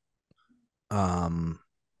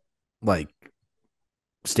 like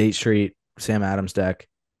State Street, Sam Adams deck,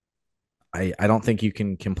 I don't think you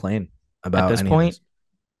can complain about At this any of point, this.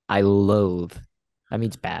 I loathe. That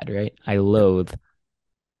means bad, right? I loathe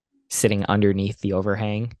sitting underneath the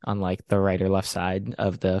overhang on like the right or left side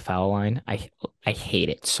of the foul line. I hate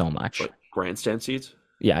it so much. Like grandstand seats.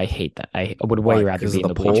 Yeah, I hate that. I would way Why? rather 'Cause be of in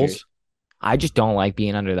the the poles? bleachers. I just don't like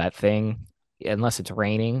being under that thing unless it's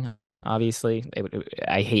raining. Obviously,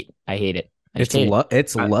 I hate it. I just hate it.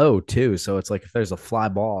 It's I- low too, so it's like if there's a fly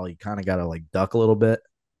ball, you kind of gotta like duck a little bit.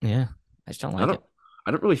 Yeah, I just don't I like don't it.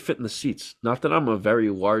 I don't really fit in the seats. Not that I'm a very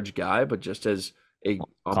large guy, but just as a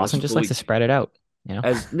almost Clausen just fully likes to spread it out. You know,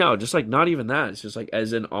 as no, just like not even that. It's just like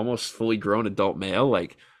as an almost fully grown adult male,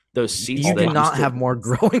 like those seats You that do used not to- have more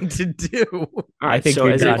growing to do. All I right, think so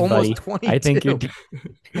you're as done, a, almost buddy. 22. I think you're.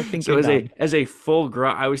 I think so you're as done. a full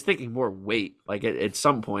grown, I was thinking more weight. Like at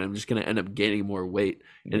some point, I'm just going to end up gaining more weight,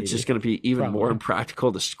 and it's just going to be even more Probably.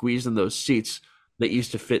 impractical to squeeze in those seats that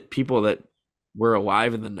used to fit people that were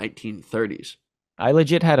alive in the 1930s. I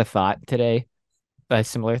legit had a thought today, a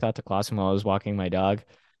similar thought to Clausen while I was walking my dog.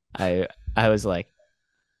 I was like,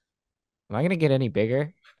 am I gonna get any bigger?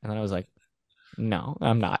 And then I was like, no,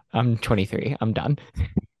 I'm not. I'm 23. I'm done.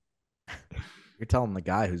 You're telling the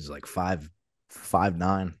guy who's like 5'9"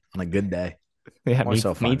 on a good day. Yeah, More me,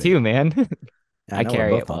 so me 5'8". too, man. Yeah, I know we're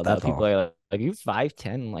carry both it not well. that That people tall. are like, you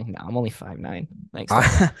 5'10"? I'm like, no, I'm only 5'9". Thanks.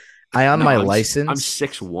 I on No, my I'm license.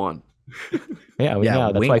 6'1". Yeah,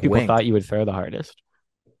 Yeah, that's why wink, people wink. thought you would throw the hardest.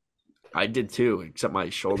 I did too, except my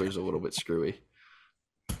shoulder's a little bit screwy.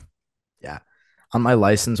 On my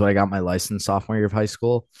license, when I got my license sophomore year of high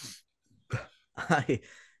school, I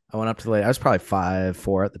went up to the lady. I was probably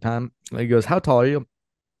 5'4" at the time. And he goes, "How tall are you?"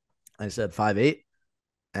 I said 5'8",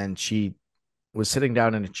 and she was sitting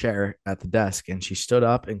down in a chair at the desk, and she stood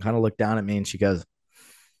up and kind of looked down at me, and she goes,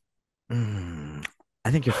 "I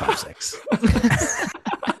think you're 5'6".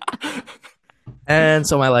 And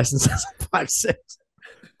so my license says 5'6".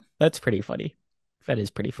 That's pretty funny. That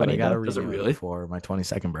is pretty But I funny. got to though. Does it renew it really? for my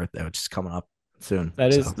 22nd birthday, which is coming up soon.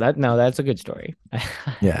 That is So, that. No, that's a good story.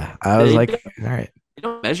 yeah. I was They like, don't- all right. They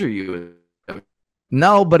don't measure you.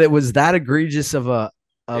 No, but it was that egregious of a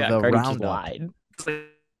Yeah, Cardi just roundup. lied. It's like,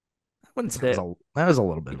 I wouldn't say it was that was a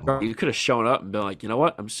little bit of a you could have shown up and been like, you know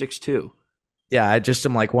what? I'm 6'2". Yeah, I just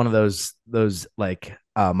am like one of those like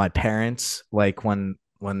my parents like when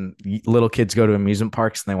little kids go to amusement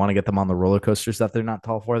parks and they want to get them on the roller coasters that they're not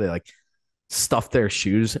tall for, they like stuff their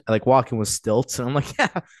shoes like walking with stilts, and I'm like,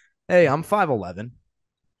 yeah, hey, I'm 5'11".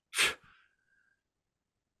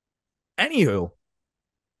 Anywho,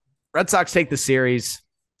 Red Sox take the series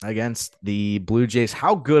against the Blue Jays.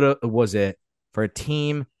 How good was it for a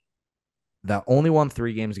team that only won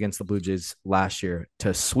 3 games against the Blue Jays last year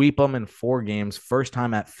to sweep them in 4 games, first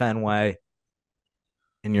time at Fenway,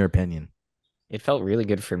 in your opinion? It felt really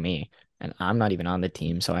good for me, and I'm not even on the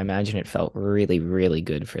team, so I imagine it felt really, really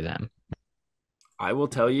good for them. I will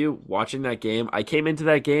tell you, watching that game, I came into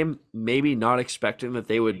that game maybe not expecting that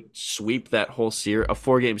they would sweep that whole series, a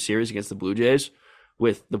 4-game series against the Blue Jays,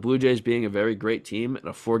 with the Blue Jays being a very great team and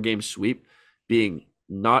a 4-game sweep being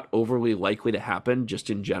not overly likely to happen just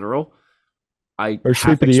in general. I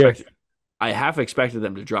half expected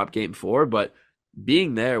them to drop game 4, but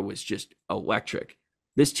being there was just electric.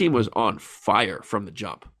 This team was on fire from the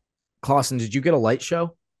jump. Clausen, did you get a light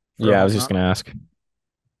show? Yeah, I was just gonna ask.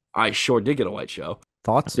 I sure did get a light show.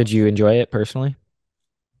 Thoughts? Did you enjoy it personally?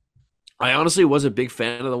 I honestly was a big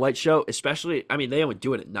fan of the light show, especially, I mean, they only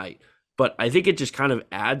do it at night, but I think it just kind of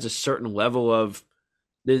adds a certain level of,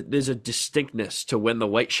 there's a distinctness to when the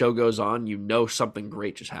light show goes on, you know something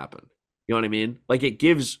great just happened. You know what I mean? Like it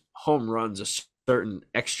gives home runs a certain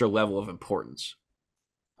extra level of importance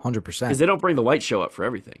 100%. because they don't bring the light show up for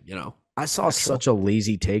everything, you know? I saw such a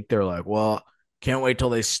lazy take. They're like, well, Can't wait till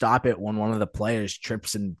they stop it when one of the players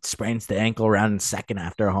trips and sprains the ankle around in second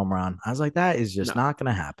after a home run. I was like, that is just No. not going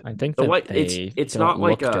to happen. I think The that white they it's don't not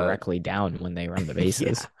like look a directly down when they run the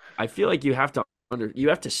bases. Yeah, I feel like you have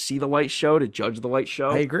to see the light show to judge the light show.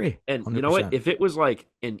 I agree. And 100%. you know what? If it was like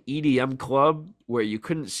an EDM club where you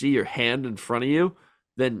couldn't see your hand in front of you,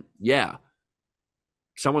 then yeah,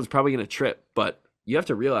 someone's probably going to trip. But you have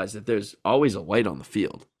to realize that there's always a light on the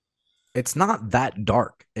field. It's not that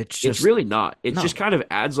dark. It's just It's really not. It No. just kind of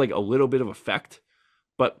adds like a little bit of effect,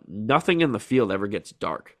 but nothing in the field ever gets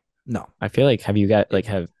dark. no. I feel like have you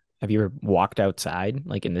ever walked outside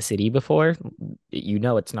like in the city before? You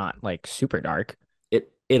know it's not like super dark.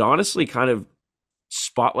 It honestly kind of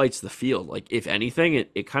spotlights the field. Like if anything,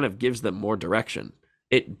 it kind of gives them more direction.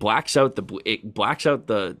 It blacks out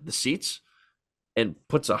the seats and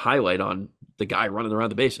puts a highlight on the guy running around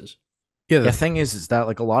the bases. Yeah, the Yeah. thing is that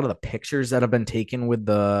like a lot of the pictures that have been taken with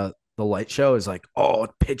the light show is like, oh,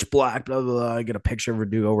 it's pitch black, blah, blah, blah. I get a picture of her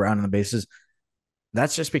do go around in the bases.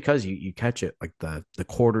 That's just because you catch it like the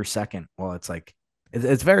quarter second. Well, it's like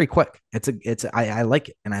it's very quick. I like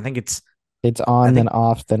it, and I think It's I on, think- then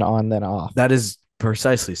off, then on, then off. that is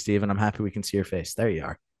precisely, Steve. And I'm happy we can see your face. There you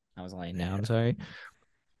are. I was laying down, sorry.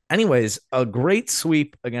 Anyways, a great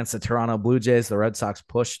sweep against the Toronto Blue Jays. The Red Sox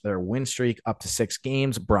push their win streak up to 6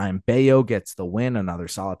 games. Brian Bayo gets the win. Another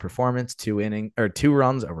solid performance. 2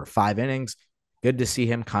 runs over 5 innings. Good to see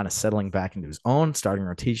him kind of settling back into his own. Starting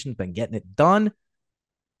rotation, been getting it done.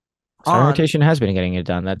 Starting On- rotation has been getting it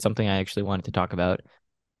done. That's something I actually wanted to talk about.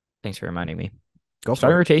 Thanks for reminding me. Go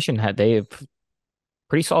Starting for it. rotation they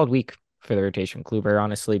pretty solid week for the rotation. Kluber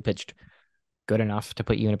honestly pitched good enough to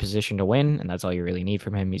put you in a position to win, and that's all you really need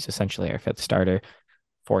from him. He's essentially our 5th starter,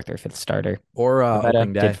 4th or 5th starter. Or Pivetta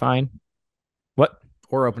opening day. did fine. What?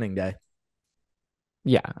 Or opening day.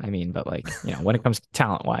 Yeah, I mean, but like, when it comes to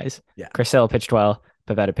talent wise, Yeah. Chris Sale pitched well.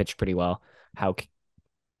 Pivetta pitched pretty well. Hauk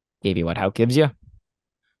gave you what Hauk gives you.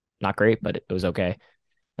 Not great, but it was okay.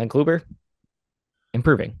 Then Kluber,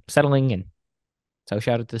 improving, settling in. So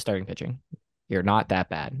shout out to the starting pitching. You're not that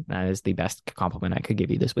bad. That is the best compliment I could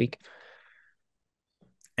give you this week.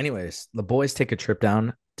 Anyways, the boys take a trip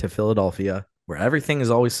down to Philadelphia, where everything is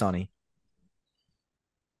always sunny.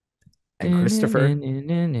 And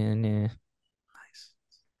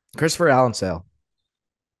Christopher Allensale,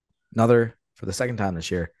 for the second time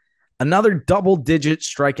this year, another double-digit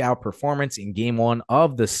strikeout performance in Game 1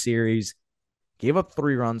 of the series. Gave up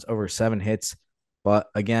 3 runs over 7 hits, but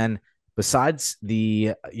again, besides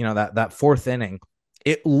the that 4th inning,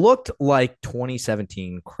 it looked like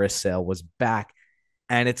 2017 Chris Sale was back,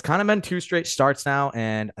 and it's kind of been 2 straight starts now.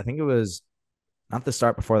 And I think it was not the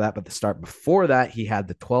start before that, but the start before that, he had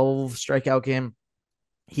the 12 strikeout game.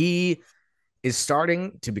 He is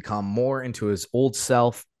starting to become more into his old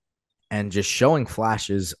self and just showing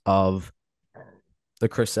flashes of the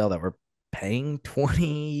Chris Sale that we're paying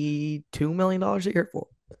 $22 million a year for.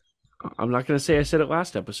 I'm not going to say I said it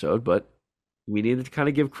last episode, but we needed to kind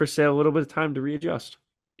of give Chris Sale a little bit of time to readjust.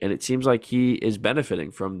 And it seems like he is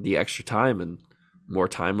benefiting from the extra time and more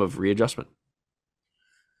time of readjustment.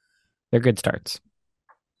 They're good starts.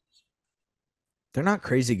 They're not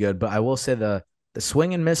crazy good, but I will say the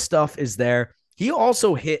swing and miss stuff is there. He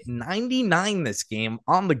also hit 99 this game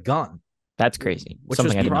on the gun. That's crazy. Which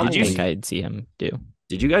Something was I did not probably- think I'd see him do.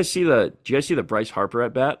 Did you guys see the Bryce Harper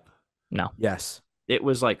at bat? No. Yes. It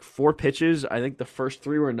was like 4 pitches. I think the first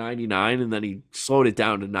 3 were 99, and then he slowed it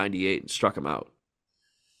down to 98 and struck him out.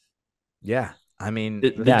 Yeah. I mean, The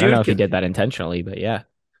Yeah, I don't dude know if he can- did that intentionally, but yeah.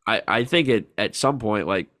 I think at some point,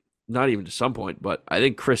 like not even to some point, but I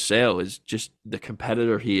think Chris Sale is just the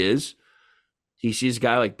competitor he is. He sees a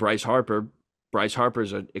guy like Bryce Harper. Bryce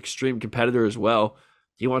Harper's an extreme competitor as well.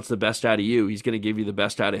 He wants the best out of you. He's going to give you the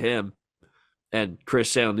best out of him. And Chris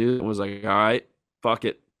Sale knew and was like, all right, fuck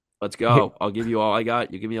it. Let's go. I'll give you all I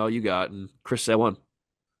got. You give me all you got. And Chris Sale won.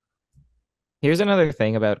 Here's another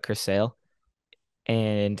thing about Chris Sale,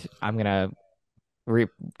 and I'm gonna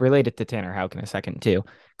relate it to Tanner Houck in a second too.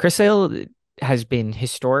 Chris Sale has been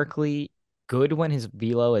historically good when his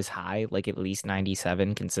velo is high, like at least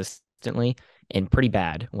 97 consistently, and pretty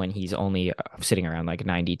bad when he's only sitting around like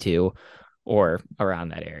 92 or around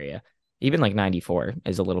that area. Even like 94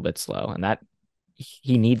 is a little bit slow, and that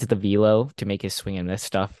he needs the velo to make his swing and miss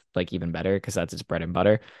stuff like even better because that's his bread and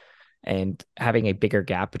butter. And having a bigger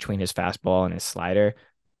gap between his fastball and his slider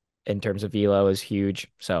in terms of velo is huge.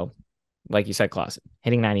 So, like you said, Clausen,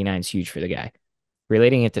 hitting 99 is huge for the guy.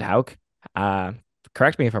 Relating it to Houck,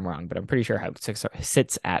 correct me if I'm wrong, but I'm pretty sure Houck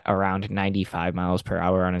sits at around 95 miles per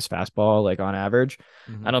hour on his fastball, like on average.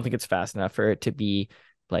 Mhm. I don't think it's fast enough for it to be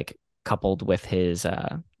like coupled with his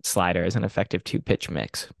slider as an effective 2-pitch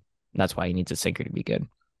mix. That's why he needs a sinker to be good.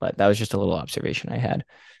 But that was just a little observation I had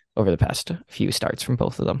over the past few starts from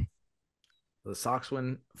both of them. The Sox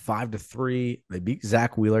win 5-3. They beat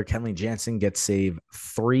Zach Wheeler. Kenley Jansen gets save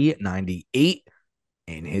 398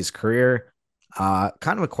 in his career. Kind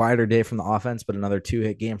of a quieter day from the offense, but another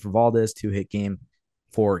 2-hit game for Valdez, 2-hit game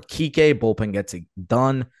for Kike. Bullpen gets it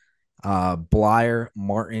done. Blyer,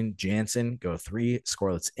 Martin, Jansen go 3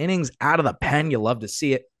 scoreless innings out of the pen. You love to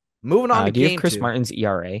see it. Moving on to do you game have Chris 2. Martin's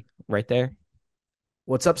ERA right there?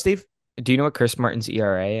 What's up, Steve? Do you know what Chris Martin's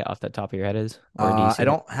ERA off the top of your head is? Or do you see I it?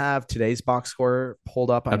 don't have today's box score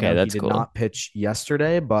pulled up. I Okay, know that's he did cool. not pitch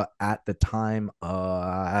yesterday, but at the time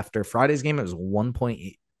after Friday's game, it was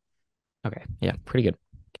 1.8. Okay, yeah, pretty good.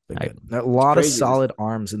 A lot of crazy. solid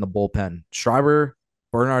arms in the bullpen. Schreiber,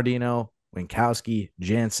 Bernardino, Winkowski,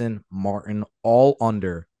 Jansen, Martin, all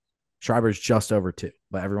under. Schreiber's just over 2,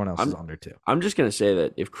 but everyone else is under 2. I'm just gonna say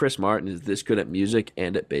that if Chris Martin is this good at music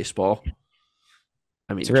and at baseball,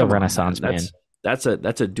 I mean, It's a real come on, renaissance man. That's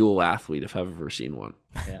a dual athlete if I've ever seen one.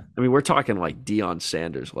 Yeah. I mean, we're talking like Deion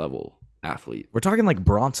Sanders level athlete. We're talking like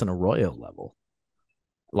Bronson Arroyo level.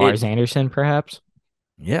 Lars Anderson, perhaps?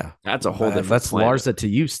 Yeah. That's a whole different. That's planet. Larsa to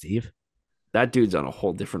you, Steve. That dude's on a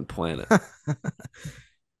whole different planet.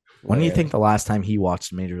 When do you think the last time he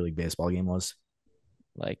watched a Major League Baseball game was?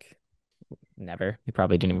 Like, never. He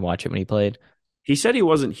probably didn't even watch it when he played. He said he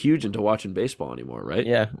wasn't huge into watching baseball anymore, right?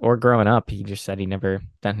 Yeah, or growing up, he just said he never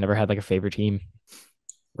had like a favorite team.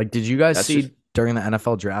 Like, did you guys That's see just- during the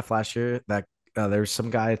NFL draft last year that there was some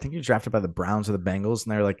guy, I think he was drafted by the Browns or the Bengals,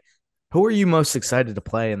 and they were like, who are you most excited to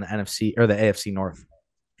play in the NFC or the AFC North?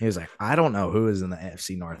 He was like, I don't know who is in the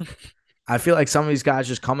AFC North. I feel like some of these guys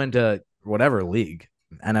just come into whatever league,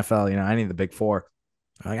 NFL, any of the big 4.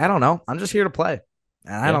 Like, I don't know. I'm just here to play.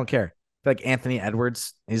 And I don't care. I feel like Anthony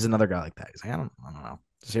Edwards, he's another guy like that. He's like, I don't know.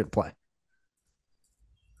 Just here to play.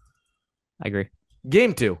 I agree.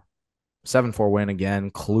 Game 2. 7-4 win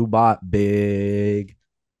again. Klubot, big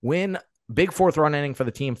win. Big 4th run inning for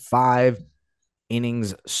the team. 5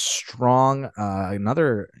 innings strong.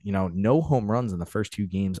 Another, no home runs in the first 2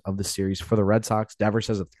 games of the series for the Red Sox. Devers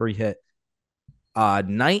has a 3-hit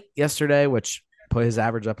night yesterday, which put his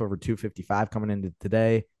average up over 255 coming into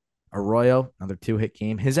today. Arroyo, another 2-hit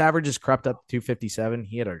game. His average has crept up to 257.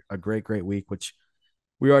 He had a great week, which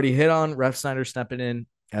we already hit on. Ref Snyder stepping in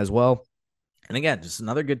as well. And again, just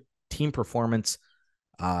another good team performance,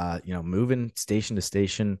 moving station to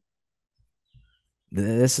station.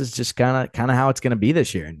 This is just kind of how it's going to be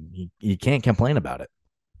this year, and you can't complain about it.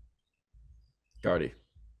 Gardy.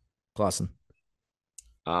 Clausen.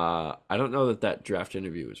 I don't know that draft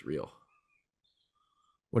interview is real.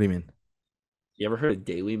 What do you mean? You ever heard of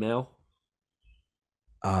Daily Mail?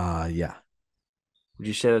 Yeah. Would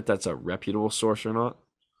you say that that's a reputable source or not?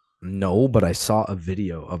 No, but I saw a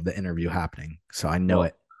video of the interview happening, so I know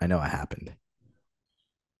it. I know it happened.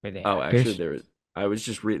 Oh, actually, there. I was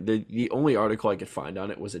just reading the only article I could find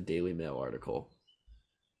on it was a Daily Mail article.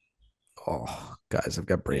 Oh, guys, I've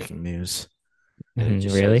got breaking news. And it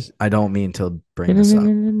just Really? says- I don't mean to bring this up.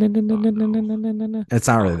 no. It's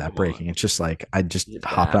not really Oh, that come breaking. on. It's just like I just Is it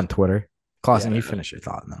hopped bad? on Twitter. Clausen, Yeah. you finish your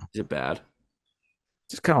thought now. Is it bad?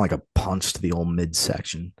 Just kind of like a punch to the old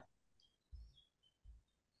midsection.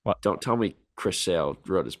 Don't tell me Chris Sale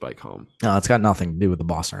rode his bike home. No, it's got nothing to do with the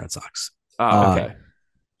Boston Red Sox. Oh, okay.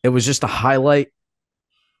 It was just a highlight.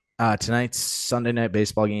 Tonight's Sunday night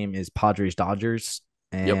baseball game is Padres Dodgers,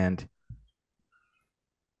 and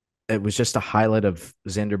it was just a highlight of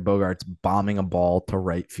Xander Bogaerts bombing a ball to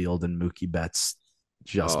right field and Mookie Betts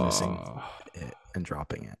just missing it and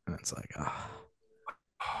dropping it, and it's like,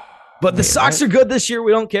 But the Wait, Sox what? are good this year.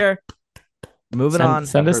 We don't care. Moving on.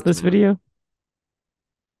 Send us hurts this me. video.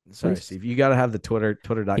 Sorry, please. Steve. You got to have the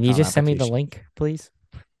Twitter.com. Can you just send me the application. link, please?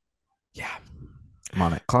 Yeah. I'm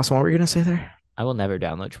on it. Clausen, what were you going to say there? I will never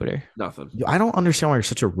download Twitter. Nothing. I don't understand why you're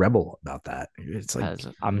such a rebel about that. It's like, As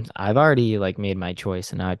I've already made my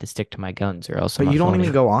choice, and now I have to stick to my guns, or else. but I'm you a don't phony.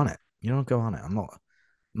 even go on it. You don't go on it. I'm not.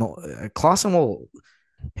 No, Clausen will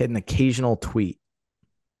hit an occasional tweet,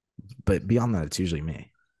 but beyond that, it's usually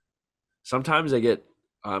me. Sometimes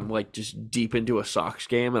I'm like just deep into a Sox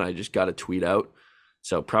game and I just got to tweet out.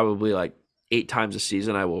 So probably like 8 times a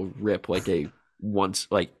season, I will rip like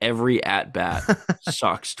every at bat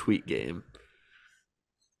Sox tweet game.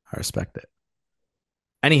 I respect it.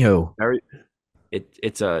 Anywho,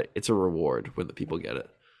 It's a reward when the people get it.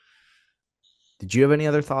 did you have any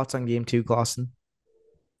other thoughts on Game 2, Clausen,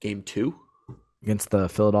 Game 2? against the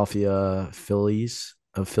Philadelphia Phillies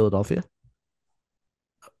of Philadelphia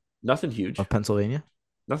Nothing huge. of Pennsylvania?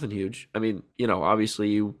 Nothing huge. I mean, obviously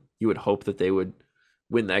you you would hope that they would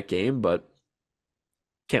win that game, but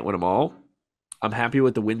can't win them all. I'm happy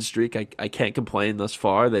with the win streak. I can't complain thus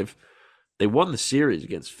far. They won the series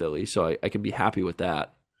against Philly, so I can be happy with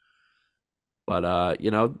that. But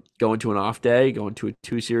going to an off day, going to a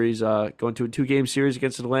 2-game series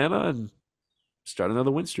against Atlanta, and start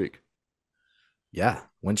another win streak. Yeah,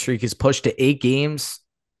 win streak is pushed to 8 games.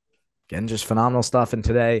 Again, just phenomenal stuff. And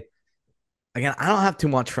today, again, I don't have too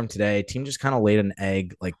much from today. Team just kind of laid an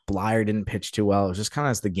egg. Like Blyer didn't pitch too well. It was just kind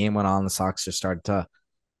of as the game went on, the Sox just started to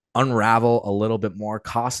unravel a little bit more.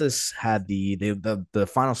 Casas had the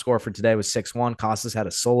final score for today was 6-1. Casas had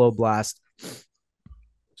a solo blast,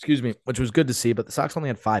 excuse me, which was good to see. But the Sox only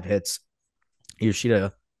had 5 hits.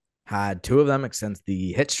 Yoshida had 2 of them, extends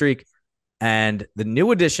the hit streak. And the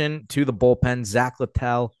new addition to the bullpen, Zach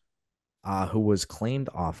Littell, who was claimed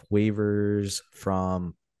off waivers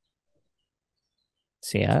from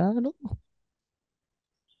Seattle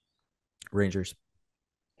Rangers.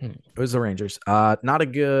 It was the Rangers. Not a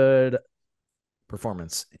good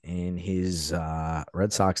performance in his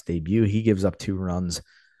Red Sox debut. He gives up 2 runs.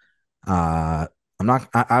 I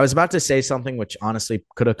was about to say something which honestly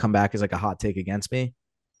could have come back as like a hot take against me,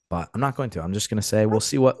 but I'm not going to. I'm just going to say we'll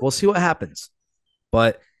see what happens.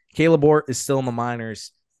 But Caleb Ort is still in the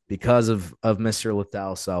minors because of Mr.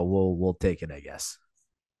 Littell, so we'll take it, I guess.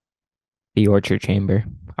 The Orchard Chamber,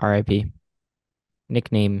 R.I.P.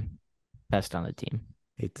 Nickname best on the team.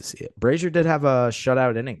 Hate to see it. Brazier did have a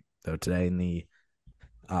shutout inning though today in the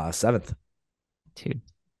 7th. Dude,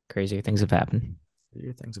 crazier things have happened.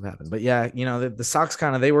 Things have happened, but yeah, the Sox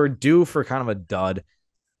they were due for kind of a dud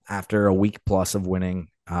after a week plus of winning.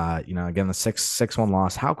 Again, the 6-1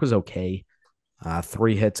 loss. Houck was okay.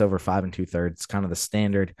 3 hits over 5 2/3, kind of the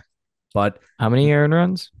standard. But how many earned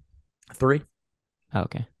runs? 3. Oh,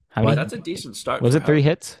 okay. How many? That's a decent start. Was it 3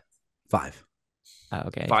 hits? 5. Oh,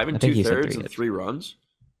 okay. 5 2/3 and 3 runs.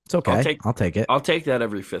 It's okay. I'll take it. I'll take that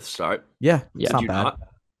every 5th start. Yeah, yeah. It's not bad.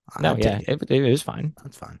 No, yeah, it is fine.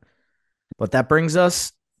 That's fine. But that brings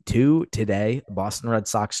us to today. Boston Red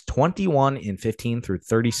Sox 21-15 through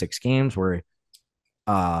 36 games. We're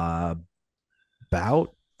about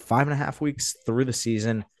 5.5 weeks through the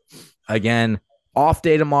season. Again, off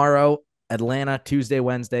day tomorrow. Atlanta Tuesday,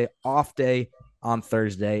 Wednesday. Off day on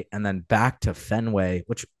Thursday, and then back to Fenway.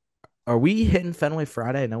 Which are we hitting Fenway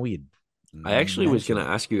Friday? I know we. I actually was going to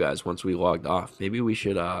ask you guys once we logged off. Maybe we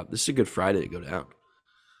should. This is a good Friday to go down.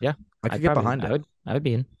 Yeah, I could get behind it. I would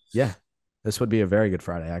be in. Yeah, this would be a very good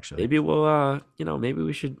Friday, actually. Maybe we'll, maybe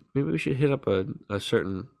we should hit up a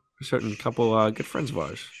certain couple good friends of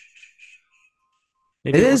ours.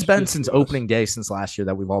 Maybe it has been since opening day since last year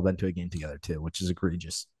that we've all been to a game together too, which is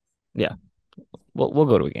egregious. Yeah, we'll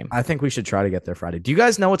go to a game. I think we should try to get there Friday. Do you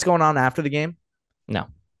guys know what's going on after the game? No.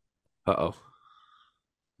 Uh-oh.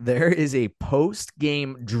 There is a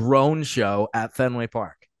post-game drone show at Fenway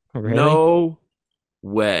Park. Really? No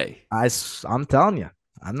way. I'm telling you,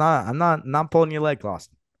 I'm not pulling your leg,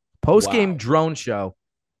 Lawson. Post-game drone show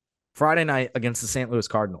Friday night against the St. Louis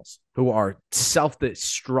Cardinals, who are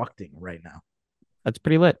self-destructing right now. That's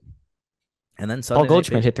pretty lit. And then Sunday Paul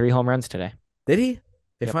Goldschmidt hit 3 home runs today. Did he?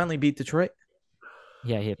 They finally beat Detroit?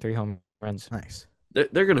 Yeah, he hit 3 home runs. Nice. They're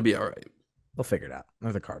going to be all right. They'll figure it out.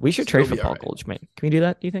 They're the Cardinals. We should trade for Paul Goldschmidt. Can we do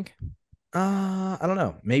that, do you think? I don't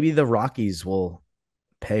know. Maybe the Rockies will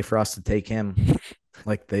pay for us to take him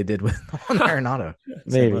like they did with Arenado.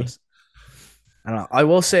 Maybe. I don't know. I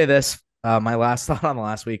will say this. My last thought on the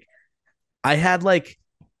last week. I had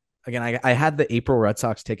I had the April Red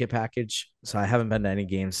Sox ticket package, so I haven't been to any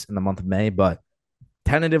games in the month of May, but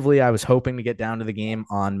tentatively I was hoping to get down to the game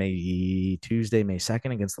on maybe Tuesday, May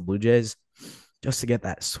 2nd against the Blue Jays just to get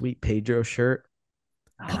that sweet Pedro shirt.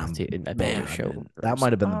 Dude, that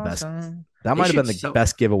might have been the best. That might have been the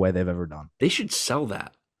best giveaway they've ever done. They should sell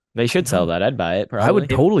that. They should sell that. I'd buy it. Probably. I would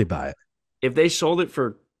totally buy it. If they sold it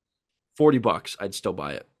for $40, I'd still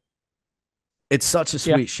buy it. It's such a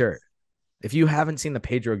sweet shirt. If you haven't seen the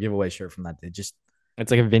Pedro giveaway shirt from that, it's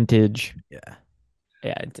like a vintage. Yeah.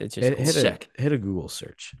 Yeah, it's just sick. Hit a Google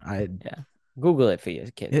search. Google it for you,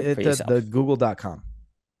 kid. For yourself. The Google.com.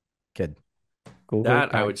 Kid. Google.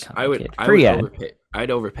 That I would overpay. I'd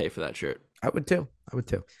overpay for that shirt. I would too.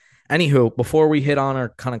 Anywho, before we hit on our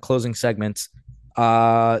kind of closing segments,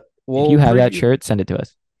 if you have that shirt, send it to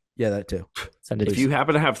us. Yeah, that too. Send it. If you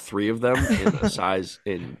happen to have 3 of them in a size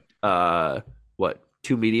in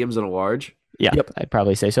 2 mediums and a large. Yeah, yep. I'd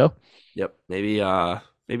probably say so. Yep. Maybe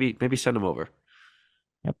send them over.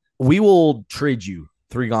 Yep. We will trade you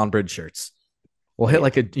 3 Gone Bridge shirts. We'll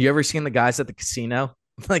hit you ever seen the guys at the casino?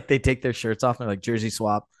 Like they take their shirts off and they're like jersey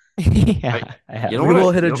swap. Yeah, I have. You know We what will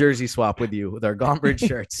I- hit you a know- jersey swap with you with our Gombrich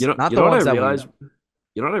shirts. You know, Not you the know what ones I that we realized?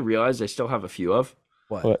 You know what I realized? I still have a few of.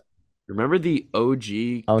 what? What? Remember the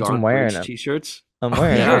OG Oh, I'm wearing Bridge them. t-shirts? I'm Oh,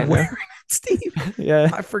 wearing Yeah. you're it. wearing it, Steve. Yeah.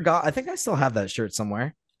 I forgot. I think I still have that shirt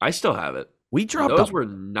somewhere. I still have it. We And dropped those a were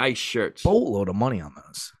nice shirts. boatload of money on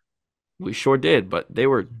those. We sure did, but they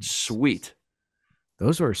were sweet.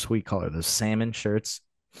 Those were a sweet color. Those salmon shirts.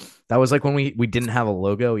 That was like when we didn't have a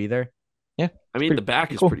logo either. I mean, pretty- the back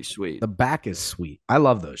pretty is cool. pretty sweet. The back is sweet. I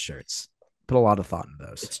love those shirts. Put a lot of thought into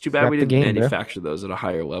those. It's too bad Rep we the didn't game, bro. manufacture those at a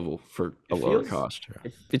higher level for a lower feels- cost.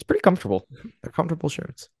 It's pretty comfortable. They're comfortable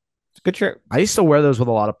shirts. It's a good shirt. I used to wear those with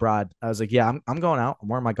a lot of pride. I was like, yeah, I'm going out. I'm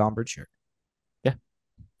wearing my Gombrich shirt.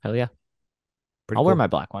 Hell yeah. Pretty I'll wear cool. my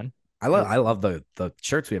black one. I love the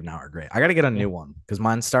shirts we have now are great. I got to get a new one because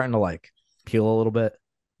mine's starting to like peel a little bit.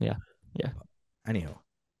 Yeah. Yeah. Anyhow,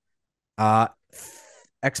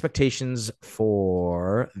 expectations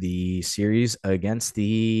for the series against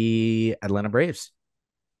the Atlanta Braves.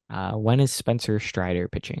 When is Spencer Strider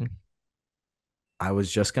pitching? I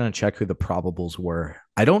was just gonna check who the probables were.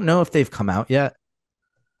 I don't know if they've come out yet.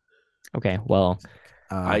 Okay, well,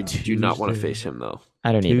 I do not want to Tuesday. face him though.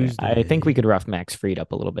 I don't either. I think we Tuesday. could rough Max Fried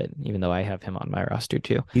up a little bit, even though I have him on my roster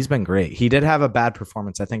too. He's been great. He did have a bad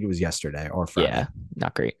performance. I think it was yesterday or Friday. Yeah,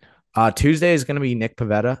 not great. Tuesday is going to be Nick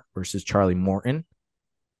Pivetta versus Charlie Morton.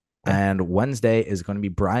 Okay. And Wednesday is going to be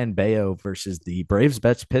Brian Bayo versus the Braves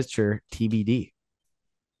best pitcher, TBD.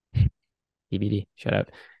 EBD, shut out.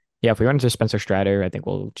 Yeah, if we run into Spencer Strider, I think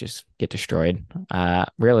we'll just get destroyed.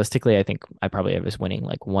 Realistically, I think I probably have us winning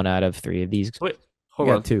like 1 out of 3 of these. Wait, We hold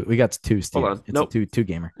got on. two. We got two, Steve. Hold on. It's Nope. a two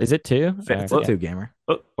gamer. Is it 2? It's Well, a two gamer.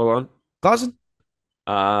 Oh, hold on. Clausen?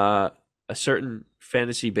 A certain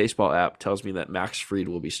fantasy baseball app tells me that Max Fried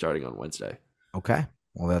will be starting on Wednesday, Okay.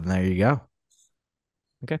 Well, then there you go.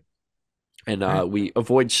 and Alright. we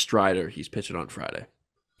avoid Strider. He's pitching on Friday.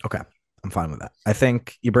 Okay. I'm fine with that. I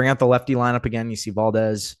think you bring out the lefty lineup again. You see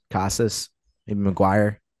Valdez, Casas, maybe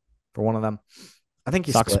McGuire for one of them. I think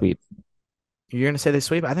you Sox split. sweep. You're going to say they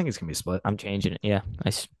sweep? I think it's going to be split. I'm changing it. Yeah,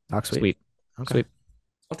 Sox sweep. sweep. Okay. Sweep.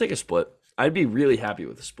 I'll take a split. I'd be really happy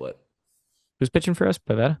with a split. Who's pitching for us?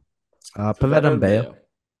 Pavetta? Pivetta and Bayo.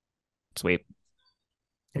 Sweep.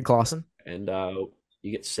 Hey, Clausen. And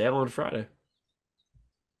you get Sale on Friday.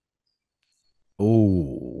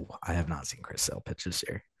 Oh, I have not seen Chris Sale pitch this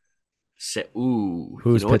year. Who's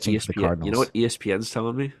you know what pitching for the ESPN You know Cardinals? what ESPN's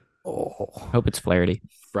telling me? Oh, Hope it's Flaherty.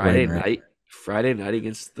 Friday Right. Friday night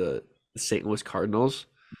against the St. Louis Cardinals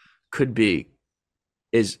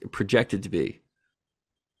is projected to be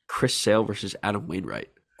Chris Sale versus Adam Wainwright.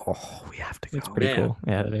 oh, we have to go. It's pretty man. cool.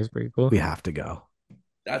 Yeah, that is pretty cool. We have to go.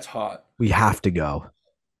 That's hot. We have to go.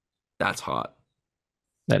 That's hot.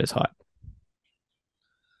 That is hot.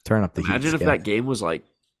 Turn up the heat. Imagine if scale. that game was like,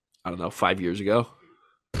 I don't know, 5 years ago.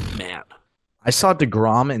 Man, I saw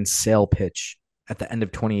DeGrom and Sale pitch at the end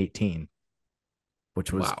of 2018,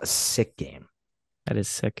 which was Wow. a sick game. That is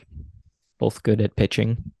sick. Both good at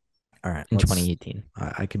pitching All right. in let's- 2018.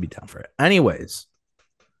 I could be down for it. Anyways,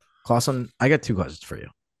 Clausen, I got two questions for you.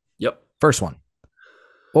 yep. First one,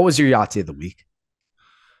 what was your Yahtzee of the week?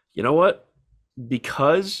 You know what?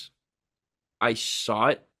 Because I saw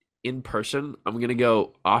it in person, I'm going to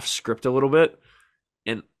go off script a little bit.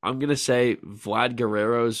 And I'm going to say Vlad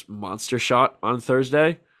Guerrero's monster shot on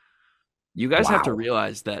Thursday. You guys have to Wow.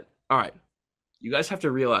 realize that. All right. You guys have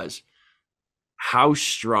to realize how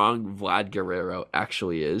strong Vlad Guerrero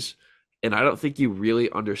actually is. And I don't think you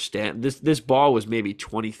really understand. This ball was maybe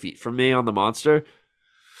 20 feet from me on the monster.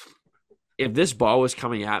 If this ball was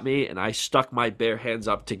coming at me and I stuck my bare hands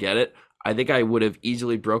up to get it, I think I would have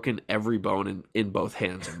easily broken every bone in both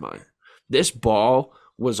hands of mine. This ball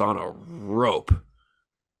was on a rope.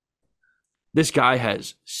 This guy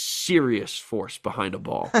has serious force behind a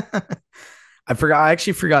ball. I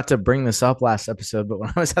actually forgot to bring this up last episode, but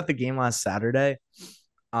when I was at the game last Saturday,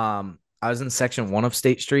 I was in section 1 of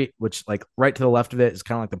State Street, which like right to the left of it is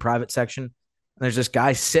kind of like the private section. And there's this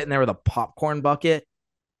guy sitting there with a popcorn bucket,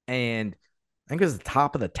 and I think it was the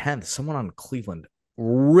top of the 10th. Someone on Cleveland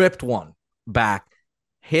ripped one back,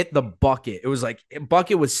 hit the bucket. It was like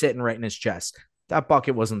bucket was sitting right in his chest. That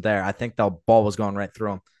bucket wasn't there. I think the ball was going right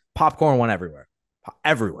through him. Popcorn went everywhere.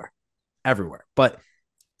 But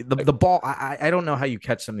the ball, I don't know how you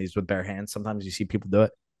catch some of these with bare hands. Sometimes you see people do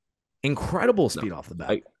it. Incredible speed off the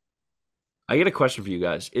bat. I get a question for you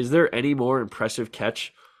guys. Is there any more impressive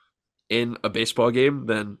catch in a baseball game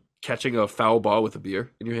than catching a foul ball with a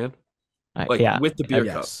beer in your hand? Like yeah, with the beer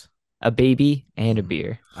cup. Yes, a baby and a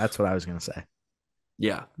beer. that's what I was gonna say.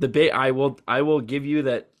 Yeah. I will give you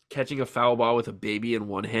that catching a foul ball with a baby in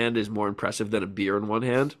one hand is more impressive than a beer in one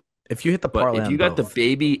hand. If you hit the But parlay if on you got the both,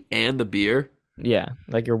 baby and the beer, Yeah,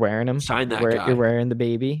 like you're wearing them. sign that You're guy. wearing the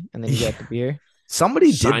baby, and then you got the beer. somebody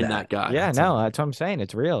did Sign that. that guy. Yeah, That's no, all. that's what I'm saying.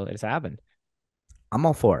 It's real. It's happened. I'm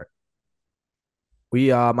all for it.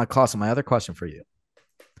 My other question for you.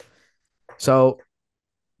 So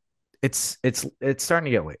it's starting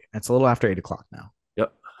to get late. It's a little after 8 o'clock now.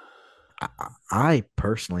 Yep. I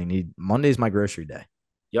personally need Monday's my grocery day.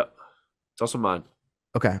 Yep. It's also mine.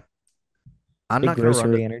 Okay. I'm Big not going to run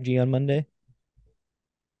grocery to energy on Monday.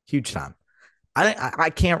 huge time. I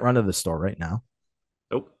can't run to the store right now,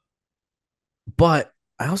 Nope. but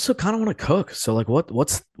I also kind of want to cook. So like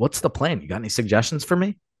what's the plan? You got any suggestions for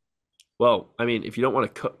me? Well, I mean, if you don't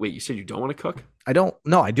want to cook, wait, you said you don't want to cook? I don't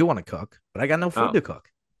no, I do want to cook, but I got no food Oh. to cook.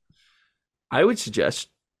 I would suggest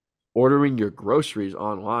ordering your groceries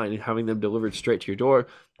online and having them delivered straight to your door,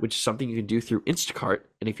 which is something you can do through Instacart.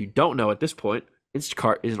 And if you don't know at this point,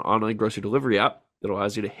 Instacart is an online grocery delivery app that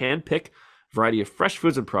allows you to hand pick a variety of fresh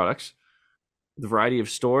foods and products, the variety of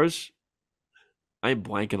stores. I am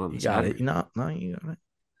blanking on You this. got app. it. You know, no, you got it.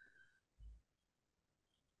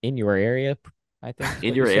 In your area, I think. In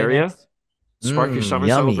what your you say area? next. Spark your summer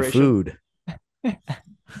yummy celebration. food.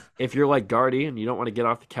 If you're like Gardy and you don't want to get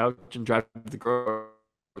off the couch and drive the grocery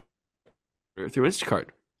through Instacart,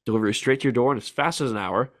 delivery straight to your door in as fast as an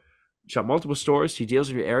hour. Shop multiple stores, see deals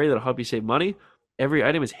in your area that'll help you save money. Every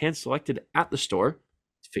item is hand selected at the store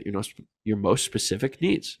to fit your most specific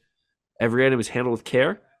needs. Every item is handled with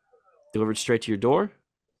care, delivered straight to your door.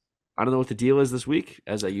 I don't know what the deal is this week,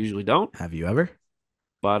 as I usually don't, Have you ever?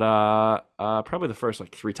 but probably the first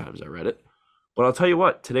like 3 times I read it. But I'll tell you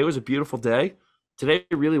what, today was a beautiful day. Today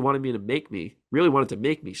really wanted to make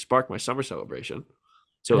me spark my summer celebration.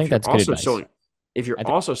 So I if think you're that's good also advice. so if you're I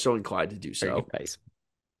think- also so inclined to do Very so, good advice.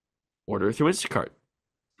 order through Instacart.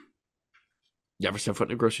 Never set foot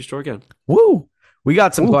in a grocery store again. Woo! We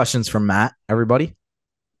got some Ooh. questions from Matt, everybody. Which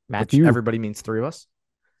Matthew. everybody means 3 of us.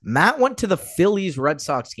 Matt went to the Phillies Red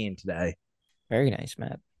Sox game today, Very nice,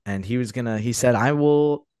 Matt. and he said, I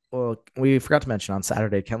will. Well, we forgot to mention on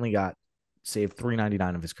Saturday, Kenley got saved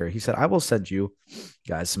 $399 of his career. He said, I will send you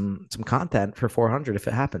guys some content for 400 if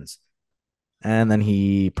it happens. And then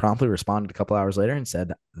he promptly responded a couple hours later and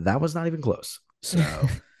said, that was not even close. So,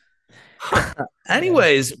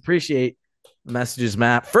 anyways, appreciate the messages,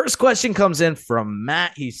 Matt. First question comes in from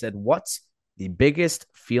Matt. He said, what's the biggest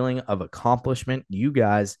feeling of accomplishment you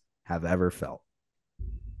guys have ever felt?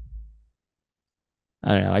 I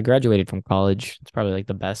don't know. I graduated from college. It's probably like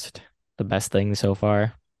the best thing so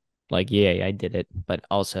far. Like, yeah, I did it, but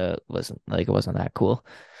also it wasn't that cool.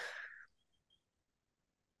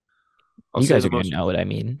 I'll You say guys the are gonna most- know what I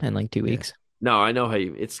mean in like 2 Yeah. weeks. No, I know how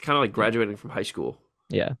you. It's kind of like graduating from high school.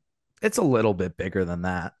 Yeah. It's a little bit bigger than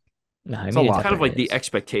that. No, I It's mean a lot It's kind of bigger. like the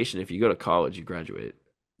expectation if you go to college, you graduate.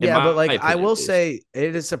 In Yeah, but my like I opinion, will at least. say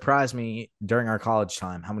it has surprised me during our college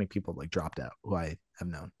time how many people like dropped out who I have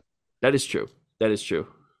known. That is true. That is true.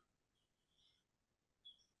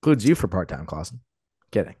 Includes you for part-time, Clausen.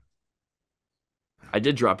 Kidding. I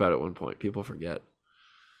did drop out at one point. People forget.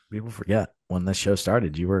 People forget when this show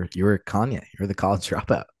started. You were Kanye. You were the college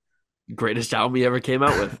dropout. Greatest album he ever came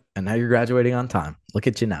out with. And now you're graduating on time. Look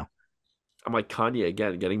at you now. I'm like Kanye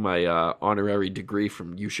again, getting my honorary degree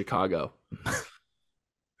from U Chicago.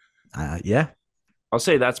 Yeah. I'll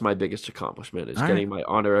say that's my biggest accomplishment is All getting my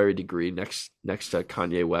honorary degree next to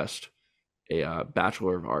Kanye West, a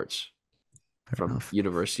Bachelor of Arts Fair from enough.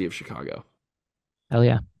 University of Chicago. Hell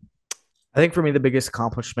yeah. I think for me, the biggest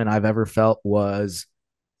accomplishment I've ever felt was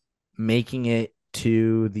making it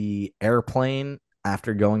to the airplane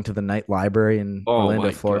after going to the night library in Oh Orlando,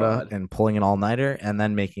 my Florida, God. and pulling an all-nighter, and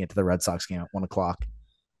then making it to the Red Sox game at 1:00.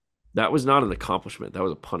 That was not an accomplishment. That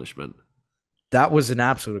was a punishment. That was an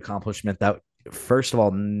absolute accomplishment. That first of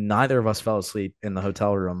all, neither of us fell asleep in the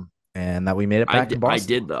hotel room, and that we made it back to I Boston.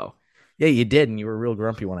 did though. Yeah, you did, and you were real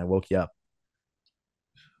grumpy when I woke you up.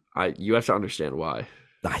 You have to understand why.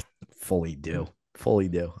 I fully do. Fully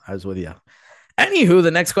do. I was with you. Anywho,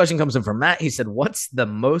 the next question comes in from Matt. He said, what's the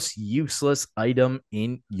most useless item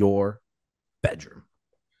in your bedroom?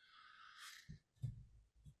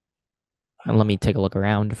 And let me take a look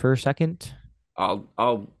around for a second.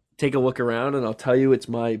 I'll take a look around and I'll tell you it's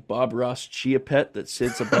my Bob Ross chia pet that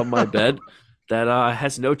sits above my bed that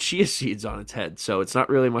has no chia seeds on its head. So it's not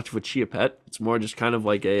really much of a chia pet. It's more just kind of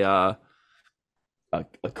like a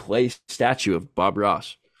clay statue of Bob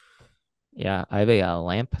Ross. Yeah, I have a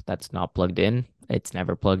lamp that's not plugged in. It's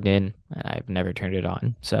never plugged in, and I've never turned it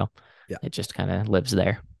on. So Yeah. it just kind of lives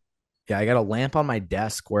there. Yeah, I got a lamp on my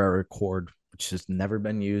desk where I record, which has never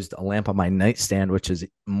been used, a lamp on my nightstand, which has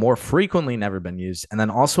more frequently never been used, and then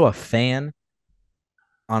also a fan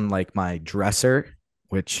on like my dresser,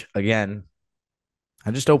 which again,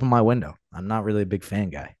 I just opened my window. I'm not really a big fan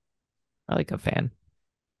guy. I like a fan.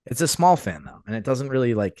 It's a small fan though, and it doesn't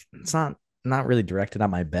really like it's not really directed at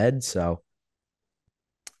my bed, so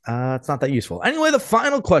it's not that useful. Anyway, the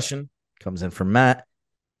final question comes in from Matt,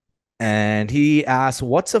 and he asks,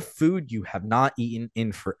 "What's a food you have not eaten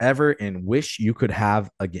in forever and wish you could have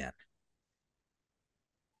again?"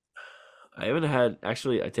 I haven't had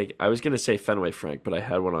actually. I was gonna say Fenway Frank, but I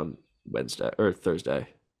had one on Wednesday or Thursday.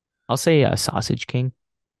 I'll say Sausage King.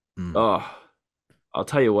 Mm. Oh, I'll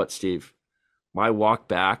tell you what, Steve. My walk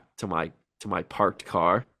back to my parked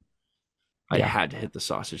car, I Yeah. had to hit the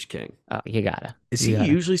Sausage King. Oh, you gotta. Is You he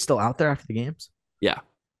gotta. usually still out there after the games? Yeah.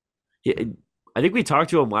 I think we talked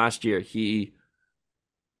to him last year. He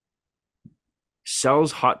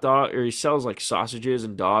sells he sells like sausages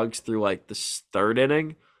and dogs through like the third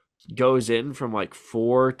inning, goes in from like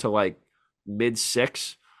 4 to like mid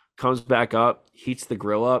 6, comes back up, heats the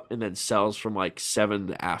grill up, and then sells from like 7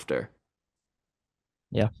 to after.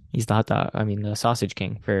 Yeah, he's the hot dog. I mean, the Sausage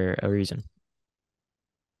King for a reason.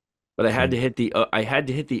 But I had to hit the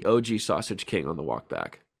OG Sausage King on the walk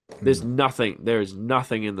back. There's nothing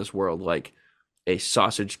in this world like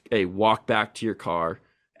a walk back to your car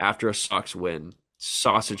after a Sox win,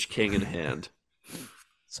 Sausage King in hand.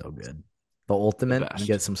 So good. The ultimate. The best. You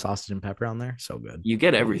get some sausage and pepper on there. So good. You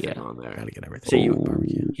get everything yeah. on there. Gotta get everything. So you-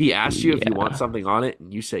 Barbecue. He asks you if you want Yeah. something on it,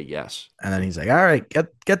 and you say yes. And then he's like, "All right,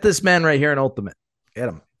 get this man right here in ultimate. Get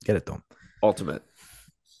him. Get it to him." Ultimate.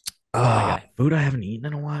 Food I haven't eaten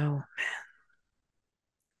in a while. Man.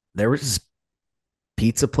 There was this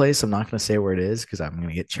pizza place. I'm not gonna say where it is because I'm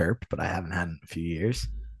gonna get chirped, but I haven't had it in a few years.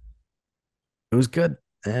 It was good,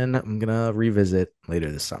 and I'm gonna revisit later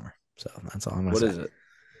this summer. So that's all I'm gonna What say. is it?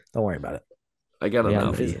 Don't worry about it. I gotta Yeah,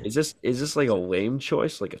 know. maybe. Is this like a lame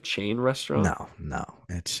choice, like a chain restaurant? No.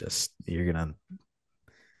 It's just you're gonna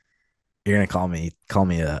call me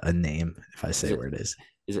a name if I say Is it- where it is.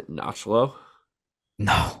 Is it Nachlo?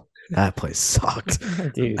 No, that place sucked.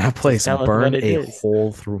 Dude, That place just tell us what burned it a is.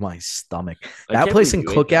 hole through my stomach. I That can't place in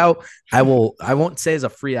believe you ate that. Cookout, I won't say as a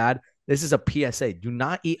free ad. This is a PSA. Do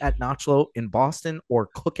not eat at Nachlo in Boston or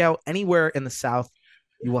Cookout anywhere in the South.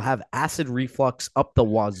 You will have acid reflux up the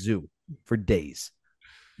wazoo for days.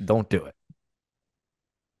 Don't do it.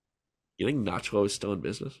 You think Nachlo is still in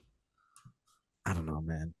business? I don't know,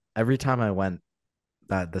 man. Every time I went,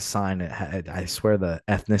 that the sign it had, I swear the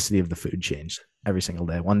ethnicity of the food changed every single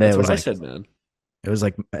day. One day That's it was what I like said, man. it was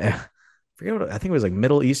like forget what I think it was like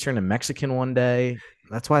Middle Eastern and Mexican one day.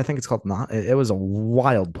 That's why I think it's called not. It was a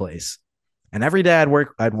wild place, and every day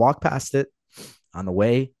I'd walk past it on the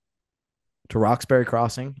way to Roxbury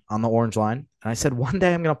Crossing on the Orange Line, and I said one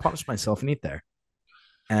day I'm gonna punish myself and eat there.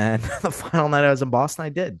 And the final night I was in Boston, I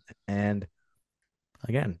did. And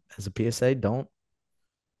again, as a PSA, don't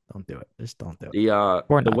do it. Just don't do it.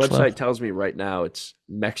 Or The Nachlo. website tells me right now it's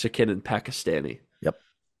Mexican and Pakistani.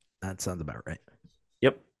 That sounds about right.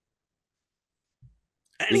 Yep.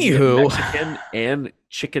 You can get Anywho, Mexican and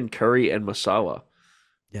chicken curry and masala.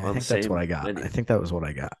 yeah, on I the think that's same what I got. menu. I think that was what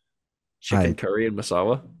I got. Chicken I- curry and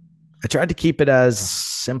masala. I tried to keep it as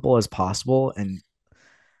simple as possible, and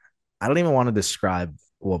I don't even want to describe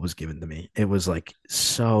what was given to me. It was like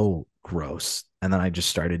so gross, and then I just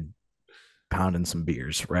started pounding some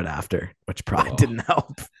beers right after, which probably Oh. didn't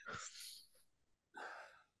help.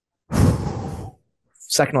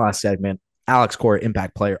 Second to last segment, Alex Cora,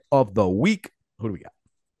 Impact Player of the Week. Who do we got?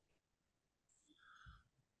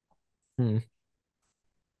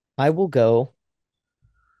 I will go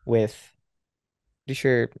with. Pretty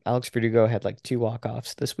sure Alex Verdugo had like 2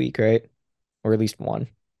 walk-offs this week, right? Or at least one.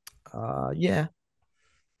 Yeah,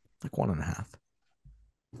 like 1.5.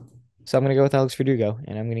 So I'm gonna go with Alex Verdugo,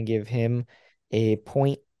 and I'm gonna give him a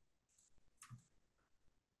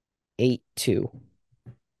 0.82.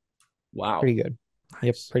 Wow. Pretty good.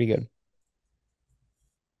 Yep, Nice. pretty good.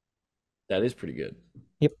 That is pretty good.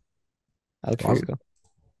 Alex Awesome. Verdugo.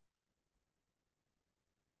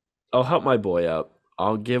 I'll help my boy out.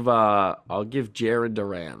 I'll give Jaron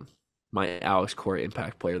Duran my Alex Cora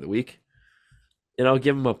Impact Player of the Week. And I'll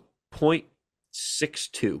give him a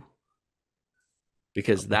 0.62.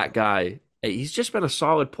 Because that guy, hey, he's just been a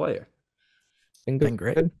solid player. Been Been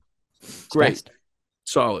great. Great. Best.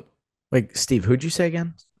 Solid. Wait, Steve, who'd you say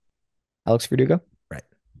again? Alex Verdugo.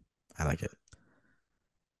 I like it.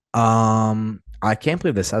 I can't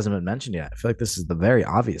believe this hasn't been mentioned yet. I feel like this is the very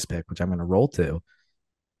obvious pick, which I'm going to roll to.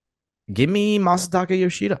 Give me Masataka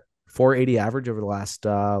Yoshida, 480 average over the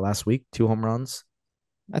last week, 2 home runs.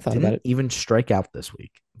 I thought Didn't about it. even strike out this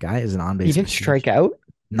week. Guy is an on base. He didn't strike out?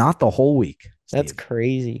 Not the whole week. That's Steve.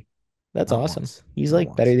 crazy. That's Not awesome. once. He's Not like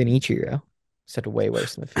once. better than Ichiro. Except way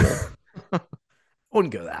worse in the field.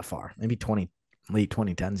 Wouldn't go that far. Maybe late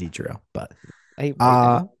 2010s Ichiro. But Right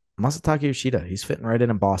now. Masataka Yoshida, he's fitting right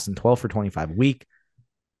in Boston. 12 for 25 a week.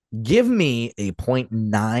 Give me a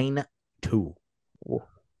 0.92 for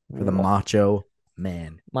the Macho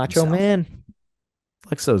Man. Macho himself. Man.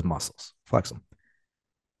 Flex those muscles. Flex them.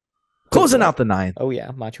 Closing out the ninth. Oh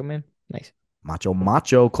yeah, Macho Man. Nice.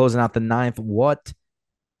 Macho closing out the ninth. What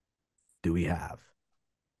do we have?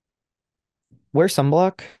 Wear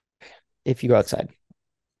sunblock if you go outside.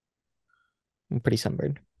 I'm pretty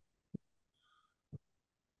sunburned.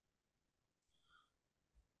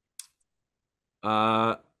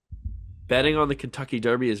 Betting on the Kentucky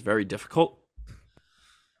Derby is very difficult.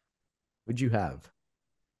 What'd you have?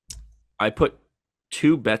 I put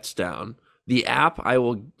 2 bets down. The app, I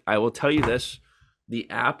will tell you this. The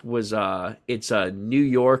app was it's a New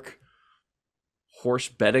York horse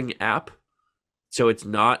betting app. So it's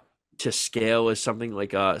not to scale as something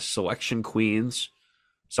like Selection Queens,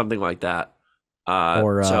 something like that.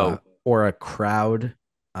 Or a crowd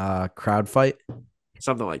fight.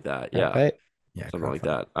 Something like that. Yeah. Right? Yeah, Something crowd like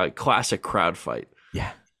fight. that. A classic crowd fight.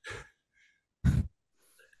 Yeah.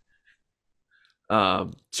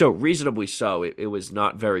 So reasonably so. It was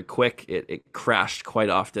not very quick. It crashed quite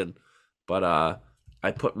often, but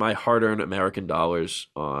I put my hard-earned American dollars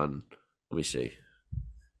on. Let me see.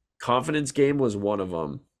 Confidence Game was one of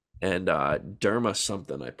them, and Derma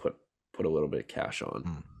something. I put a little bit of cash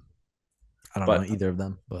on. I don't But- know either of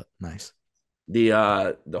them, but nice.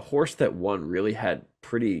 The horse that won really had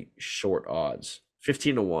pretty short odds,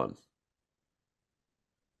 15-1.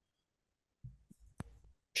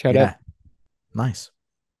 Shout Yeah. out. Nice.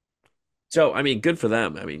 So I mean, good for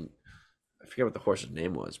them. I mean, I forget what the horse's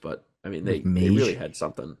name was, but I mean they Mage? really had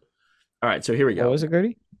something. All right, so here we go. What was it,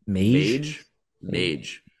 Gertie? Mage.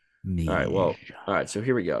 Mage. Mage. All right, well, all right, so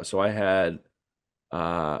here we go. So I had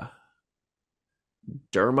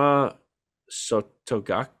Derma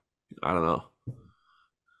Sotogak, I don't know,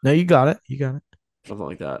 No, you got it. You got it. something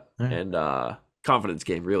like that. All right. And Confidence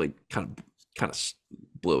Game really kind of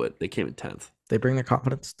blew it. They came in 10th. They bring their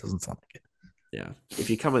confidence. Doesn't sound like it. Yeah. If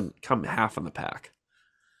you come half on the pack.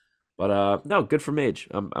 But no, good for Mage.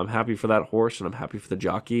 I'm happy for that horse, and I'm happy for the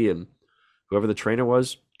jockey and whoever the trainer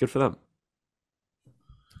was. Good for them.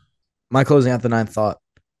 My closing out the ninth thought.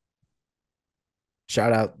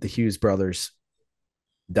 Shout out the Hughes brothers.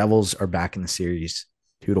 Devils are back in the series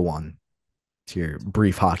 2-1. To your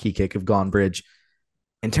brief hockey kick of Gone Bridge.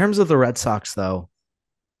 In terms of the Red Sox, though,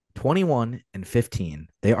 21-15.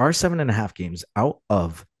 They are 7.5 games out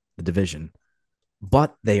of the division,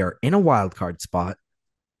 but they are in a wild card spot.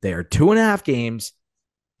 They are 2.5 games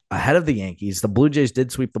ahead of the Yankees. The Blue Jays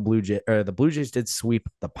did sweep the Blue Jays did sweep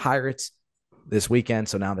the Pirates this weekend,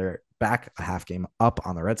 so now they're back a half game up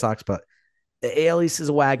on the Red Sox. But the AL East is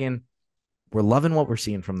a wagon. We're loving what we're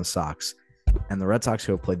seeing from the Sox, and the Red Sox,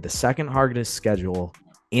 who have played the second hardest schedule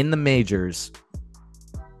in the majors,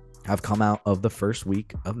 have come out of the first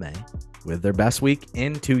week of May with their best week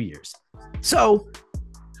in 2 years. So,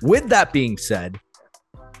 with that being said,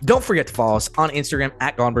 don't forget to follow us on Instagram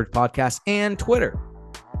at Gonebridge Podcast and Twitter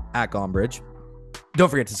at Gonebridge. Don't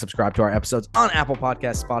forget to subscribe to our episodes on Apple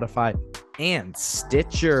Podcasts, Spotify, and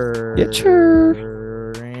Stitcher.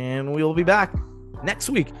 And we will be back next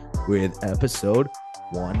week with episode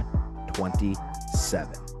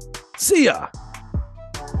 127. See ya.